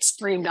time it gets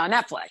streamed on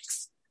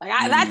Netflix. Like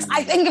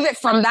I think of it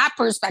from that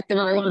perspective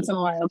every once in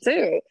a while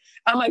too.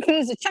 I'm like,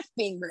 who's the check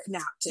being written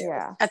out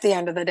to at the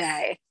end of the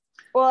day?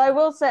 Well, I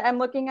will say, I'm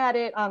looking at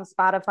it on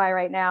Spotify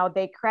right now.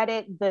 They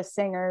credit the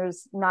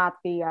singers, not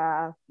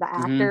the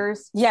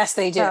actors. Yes,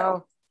 they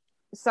do.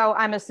 So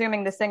I'm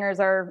assuming the singers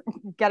are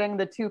getting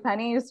the 2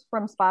 pennies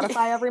from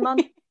Spotify every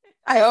month.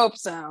 I hope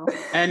so.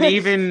 And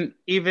even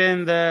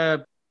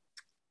the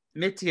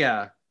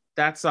Mitya,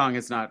 that song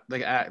is not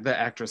the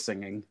actress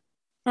singing.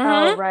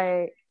 Mm-hmm. Oh,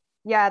 right.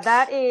 Yeah,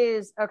 that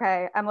is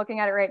okay. I'm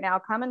looking at it right now.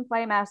 Come and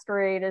Play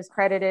Masquerade is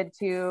credited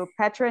to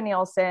Petra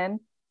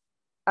Nielsen.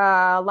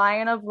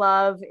 Lion of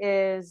Love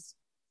is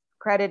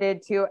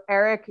credited to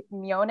Eric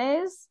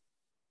Miones.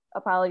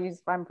 Apologies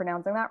if I'm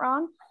pronouncing that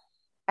wrong.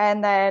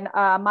 And then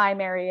My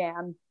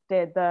Marianne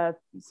did the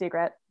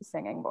secret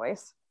singing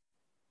voice.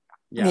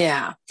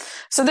 Yeah.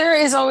 So there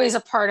is always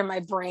a part of my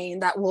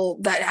brain that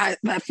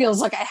feels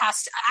like I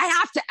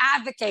have to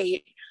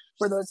advocate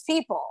for those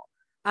people.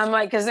 I'm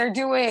like, because they're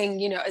doing,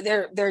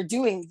 they're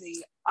doing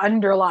the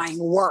underlying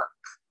work.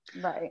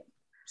 Right.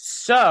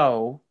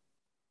 So,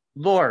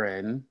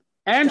 Lauren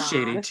and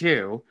Shady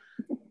too,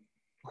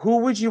 who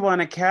would you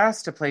want to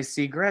cast to play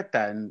Sigrid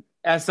then,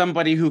 as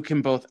somebody who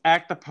can both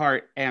act the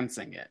part and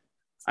sing it?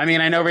 I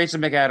mean, I know Rachel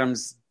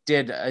McAdams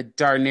did a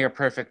darn near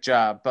perfect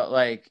job, but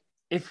like,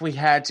 if we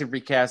had to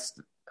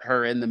recast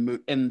her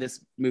in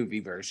this movie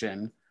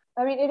version,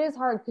 I mean, it is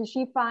hard because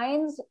she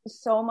finds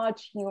so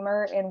much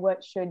humor in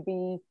what should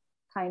be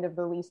kind of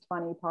the least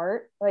funny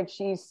part. Like,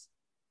 she's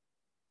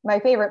my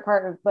favorite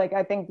part of, like,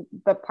 I think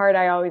the part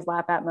I always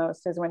laugh at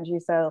most is when she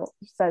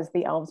says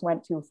the elves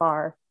went too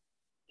far,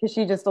 because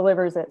she just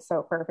delivers it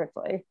so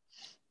perfectly.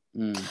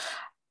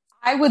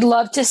 I would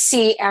love to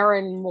see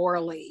Erin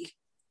Morley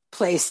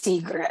play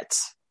Sigrid.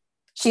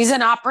 She's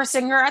an opera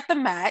singer at the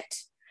Met,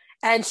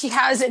 and she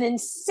has an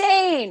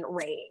insane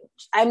range.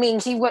 I mean,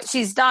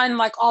 she's done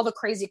like all the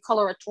crazy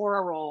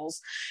coloratura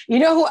roles. You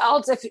know who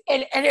else?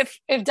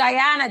 If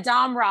Diana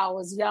Damrau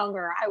was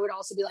younger, I would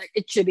also be like,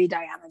 it should be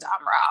Diana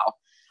Damrau.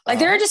 Like,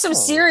 there are just some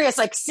serious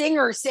like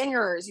singers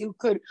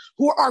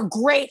who are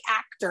great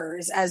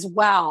actors as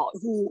well.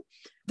 Who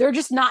they're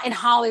just not in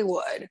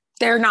Hollywood.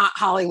 They're not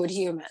Hollywood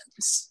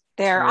humans.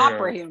 They're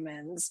opera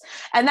humans,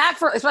 and that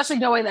especially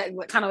knowing that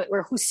kind of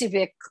where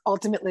Husavik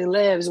ultimately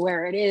lives,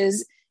 where it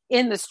is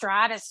in the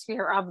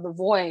stratosphere of the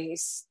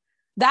voice.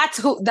 That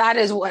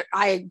is what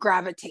I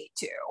gravitate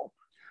to.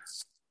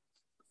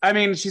 I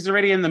mean, she's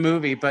already in the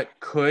movie, but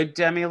could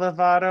Demi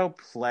Lovato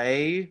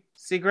play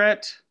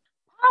Sigrid?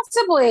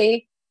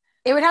 Possibly.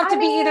 It would have to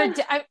be either.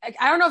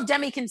 I don't know if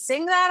Demi can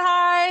sing that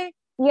high.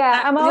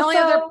 Yeah, I'm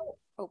also.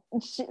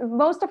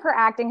 Most of her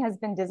acting has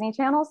been Disney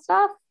Channel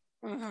stuff.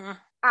 Mm-hmm.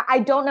 I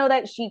don't know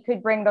that she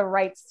could bring the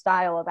right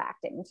style of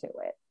acting to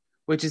it.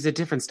 Which is a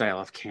different style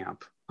of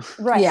camp.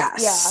 Right.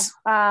 Yes.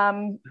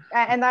 Yeah.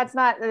 And that's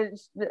not. They.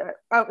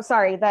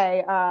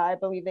 I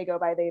believe they go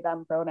by they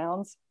them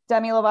pronouns.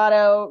 Demi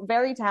Lovato,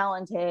 very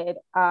talented,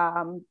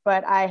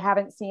 but I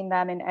haven't seen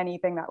them in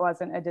anything that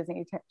wasn't a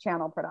Disney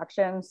Channel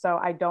production, so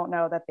I don't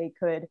know that they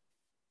could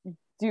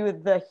do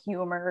the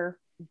humor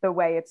the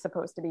way it's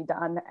supposed to be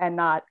done and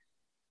not,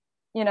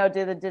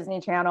 do the Disney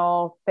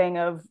Channel thing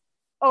of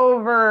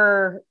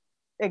over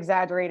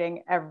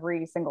exaggerating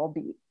every single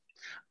beat.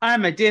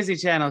 I'm a Disney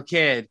Channel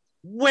kid.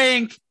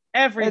 Wink.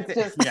 Everything.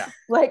 It's just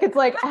it's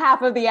like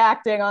half of the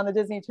acting on the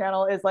Disney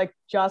Channel is like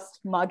just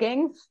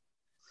mugging.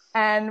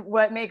 And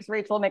what makes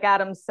Rachel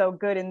McAdams so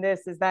good in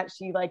this is that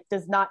she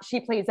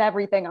plays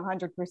everything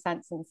 100%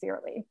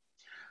 sincerely.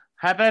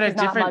 She's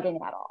not mugging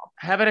at all.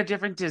 How about a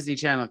different Disney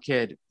Channel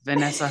kid,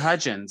 Vanessa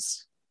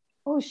Hudgens?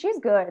 Oh, she's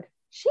good.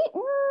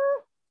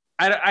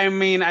 I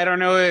mean, I don't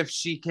know if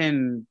she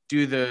can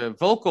do the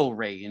vocal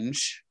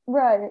range.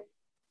 Right.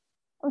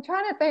 I'm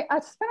trying to think. I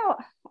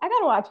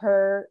gotta watch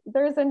her.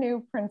 There's a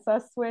new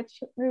Princess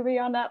Switch movie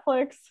on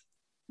Netflix,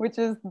 which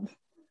is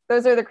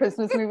those are the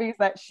Christmas movies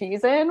that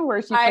she's in,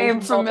 where she plays I am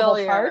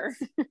familiar.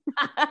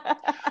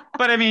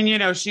 But I mean,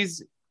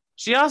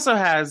 she also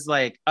has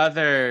like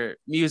other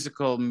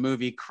musical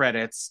movie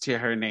credits to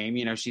her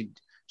name. She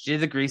did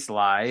the Grease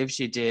Live.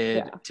 She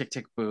did Tick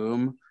Tick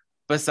Boom.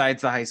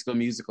 Besides the High School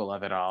Musical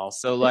of it all,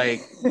 so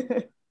like,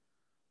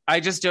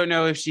 I just don't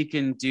know if she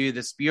can do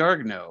the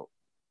Spjorg note.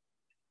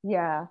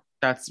 Yeah,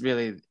 that's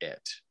really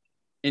it.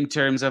 In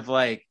terms of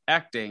like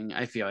acting,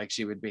 I feel like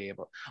she would be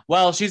able.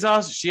 Well, she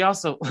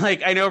also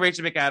like, I know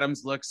Rachel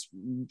McAdams looks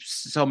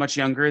so much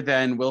younger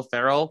than Will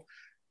Ferrell.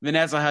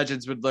 Vanessa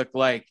Hudgens would look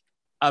like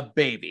a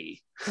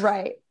baby,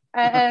 right?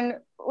 And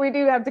we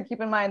do have to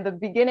keep in mind the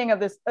beginning of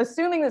this,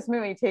 assuming this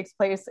movie takes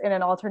place in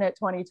an alternate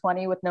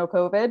 2020 with no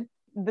COVID.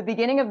 The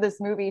beginning of this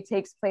movie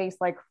takes place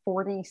like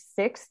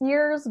 46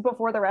 years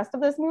before the rest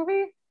of this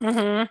movie.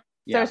 Mm-hmm.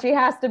 So she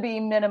has to be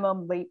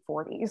minimum late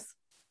 40s.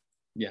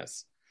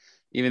 Yes.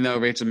 Even though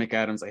Rachel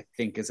McAdams, I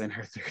think, is in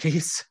her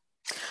 30s.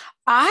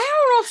 I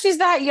don't know if she's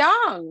that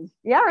young.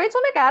 Yeah,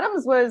 Rachel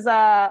McAdams was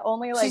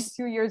only like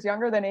 2 years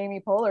younger than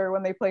Amy Poehler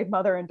when they played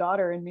mother and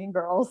daughter in Mean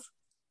Girls.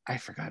 I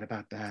forgot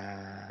about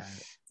that.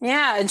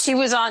 Yeah, and she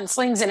was on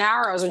Slings and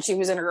Arrows when she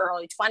was in her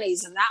early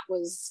 20s, and that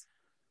was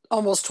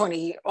almost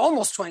 20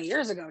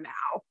 years ago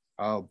now.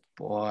 Oh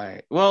boy.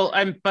 Well,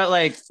 but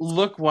like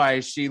look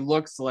wise, she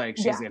looks like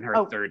she's in her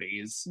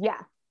 30s. Yeah.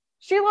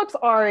 She looks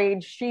our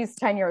age. She's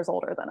 10 years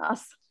older than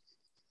us.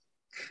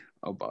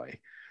 Oh boy.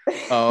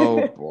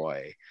 Oh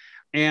boy.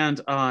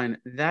 And on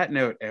that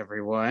note,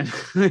 everyone,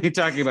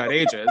 talking about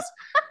ages,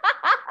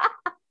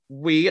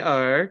 we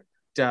are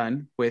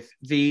done with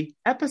the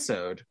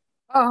episode.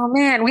 Oh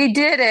man, we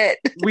did it.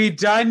 We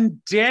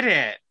did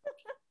it.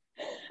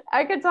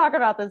 I could talk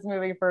about this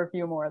movie for a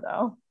few more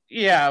though.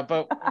 Yeah,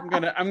 but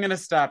I'm gonna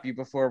stop you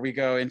before we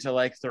go into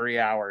like 3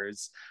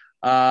 hours.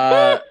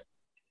 Okay.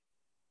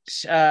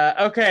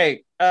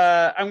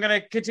 I'm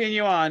gonna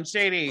continue on.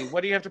 Shady,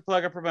 what do you have to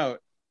plug or promote?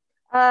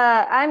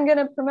 I'm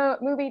gonna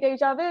promote Movie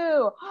Deja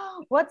Vu.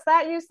 What's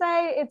that you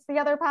say? It's the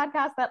other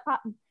podcast that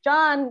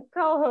John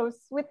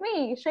co-hosts with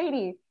me,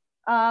 Shady.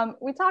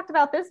 We talked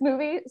about this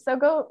movie, so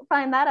go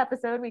find that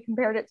episode. We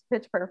compared it to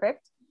Pitch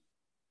Perfect.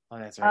 Oh,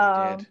 that's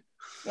right, we did.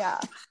 Yeah.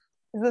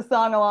 The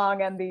song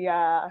along and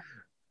the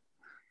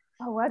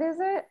what is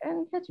it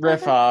in Pitch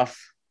Perfect? Riff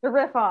off. The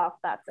riff off,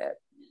 that's it.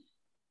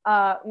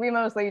 We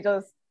mostly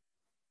just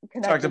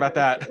Talked about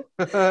that.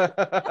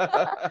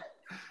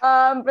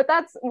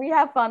 But we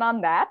have fun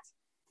on that.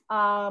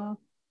 I'm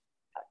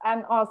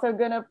also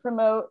going to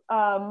promote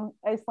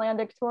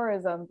Icelandic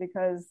tourism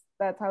because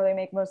that's how they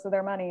make most of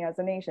their money as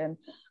a nation.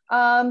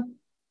 And,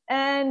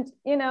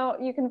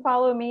 you can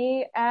follow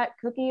me at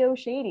Cookie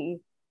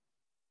O'Shady.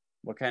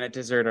 What kind of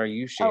dessert are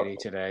you shady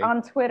today?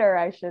 On Twitter,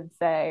 I should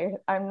say.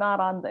 I'm not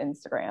on the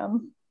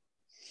Instagram.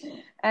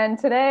 And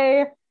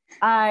today,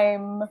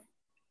 I'm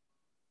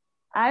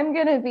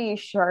going to be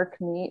shark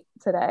meat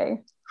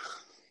today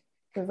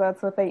because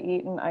that's what they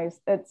eat in ice.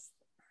 It's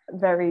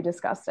very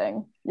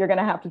disgusting. You're going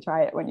to have to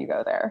try it when you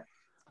go there.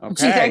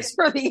 Okay. Thanks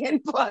for the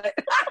input.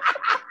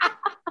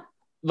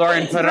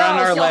 Lauren, put it on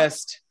our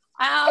list.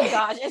 Oh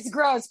gosh, it's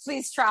gross.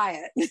 Please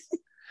try it.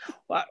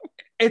 Well,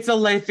 it's a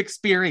life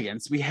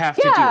experience. We have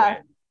to do it.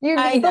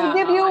 They'll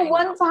give you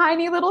one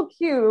tiny little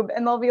cube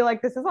and they'll be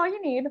like, this is all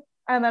you need.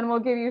 And then we'll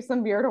give you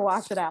some beer to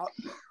wash it out.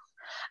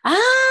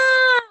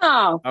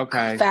 Oh,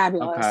 okay.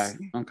 Fabulous.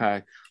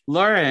 Okay.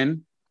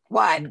 Lauren,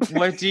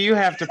 what do you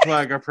have to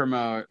plug or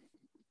promote?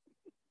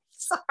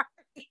 Sorry.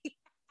 I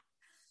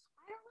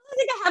don't really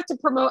think I have to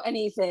promote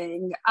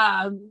anything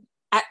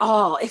at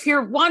all. If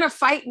you want to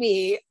fight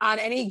me on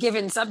any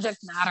given subject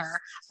matter,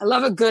 I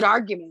love a good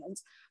argument.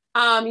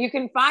 You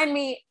can find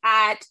me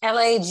at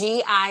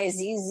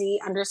LAGIZZ_SANGS,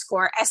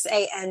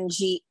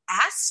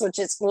 which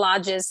is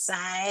Lodges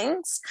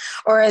Sangs,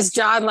 or as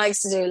John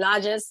likes to do,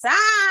 Lodges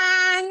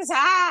Sangs.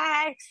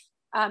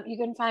 You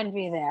can find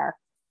me there.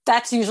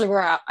 That's usually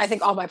where I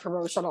think all my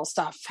promotional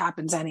stuff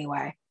happens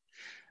anyway.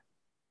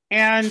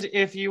 And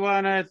if you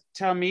want to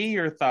tell me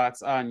your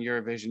thoughts on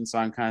Eurovision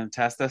Song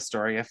Contest, the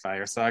story of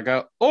Fire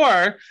Saga,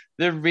 or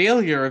the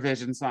real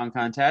Eurovision Song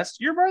Contest,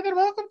 you're more than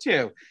welcome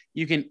to.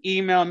 You can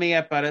email me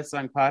at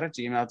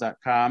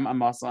buttasongpod@gmail.com.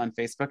 I'm also on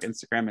Facebook,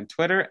 Instagram, and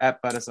Twitter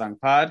at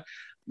buttasongpod.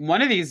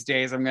 One of these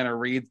days, I'm going to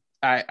read,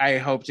 I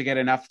hope to get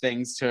enough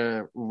things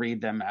to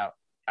read them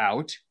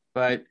out,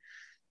 but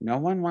no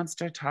one wants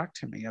to talk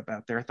to me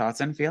about their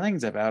thoughts and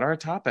feelings about our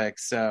topic,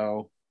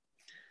 so...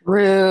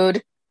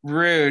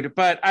 Rude,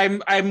 but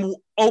I'm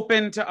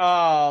open to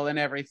all and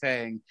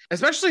everything,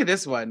 especially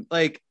this one.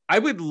 Like, I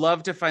would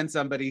love to find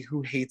somebody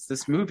who hates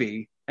this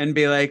movie and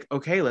be like,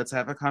 okay, let's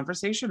have a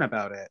conversation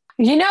about it.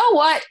 You know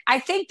what? I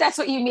think that's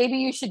what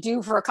you should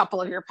do for a couple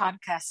of your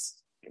podcast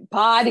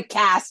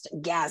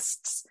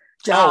guests,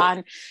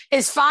 John,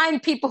 is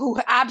find people who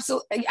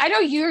absolutely, I know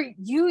you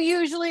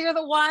usually are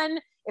the one.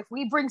 If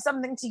we bring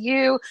something to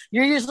you,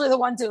 you're usually the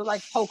one to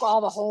like poke all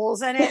the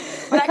holes in it.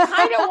 But I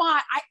kind of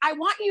I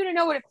want you to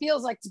know what it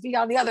feels like to be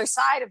on the other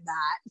side of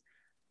that.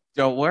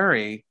 Don't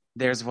worry.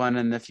 There's one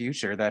in the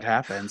future that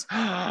happens.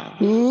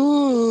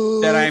 Ooh.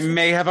 That I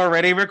may have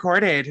already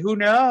recorded. Who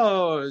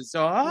knows?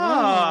 And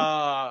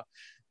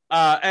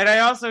I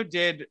also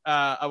did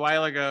a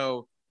while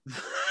ago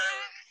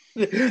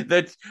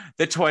the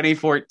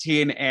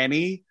 2014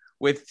 Annie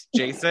with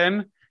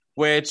Jason,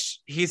 which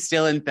he's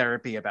still in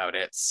therapy about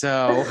it.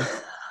 So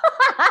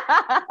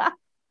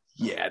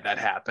yeah, that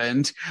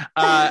happened.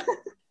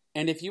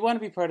 And if you want to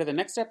be part of the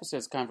next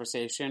episode's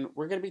conversation,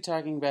 we're going to be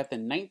talking about the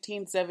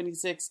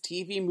 1976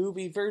 TV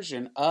movie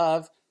version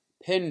of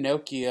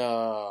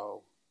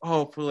Pinocchio.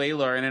 Hopefully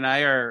Lauren and I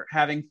are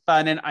having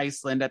fun in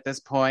Iceland at this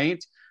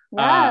point.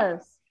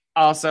 Yes.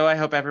 Also, I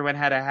hope everyone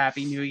had a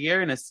happy new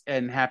year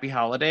and happy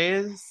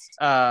holidays,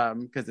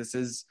 because this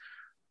is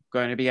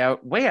going to be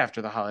out way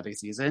after the holiday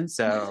season,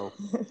 so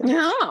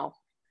no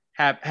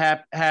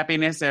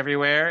happiness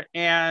everywhere.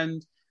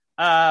 And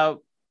I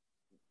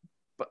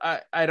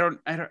don't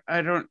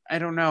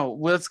know.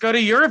 Let's go to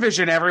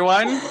Eurovision,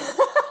 everyone.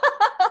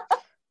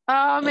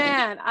 Oh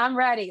man, I'm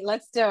ready.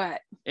 Let's do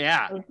it.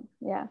 Yeah.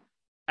 All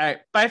right,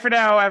 bye for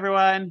now,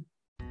 everyone.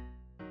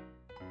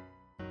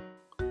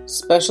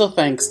 Special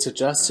thanks to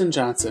Justin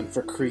Johnson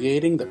for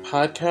creating the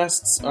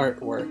podcast's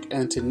artwork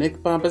and to Nick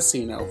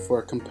Bombasino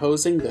for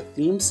composing the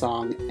theme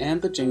song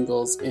and the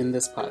jingles in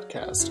this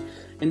podcast.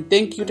 And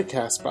thank you to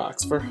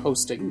CastBox for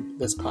hosting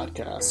this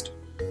podcast.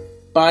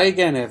 Bye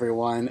again,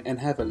 everyone, and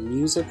have a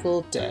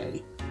musical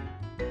day.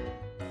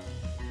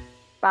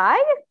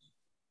 Bye?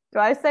 Do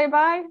I say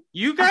bye?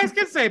 You guys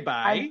can say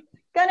bye. I'm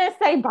gonna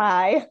say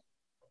bye.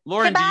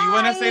 Lauren, do you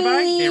want to say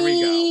bye? There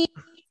we go.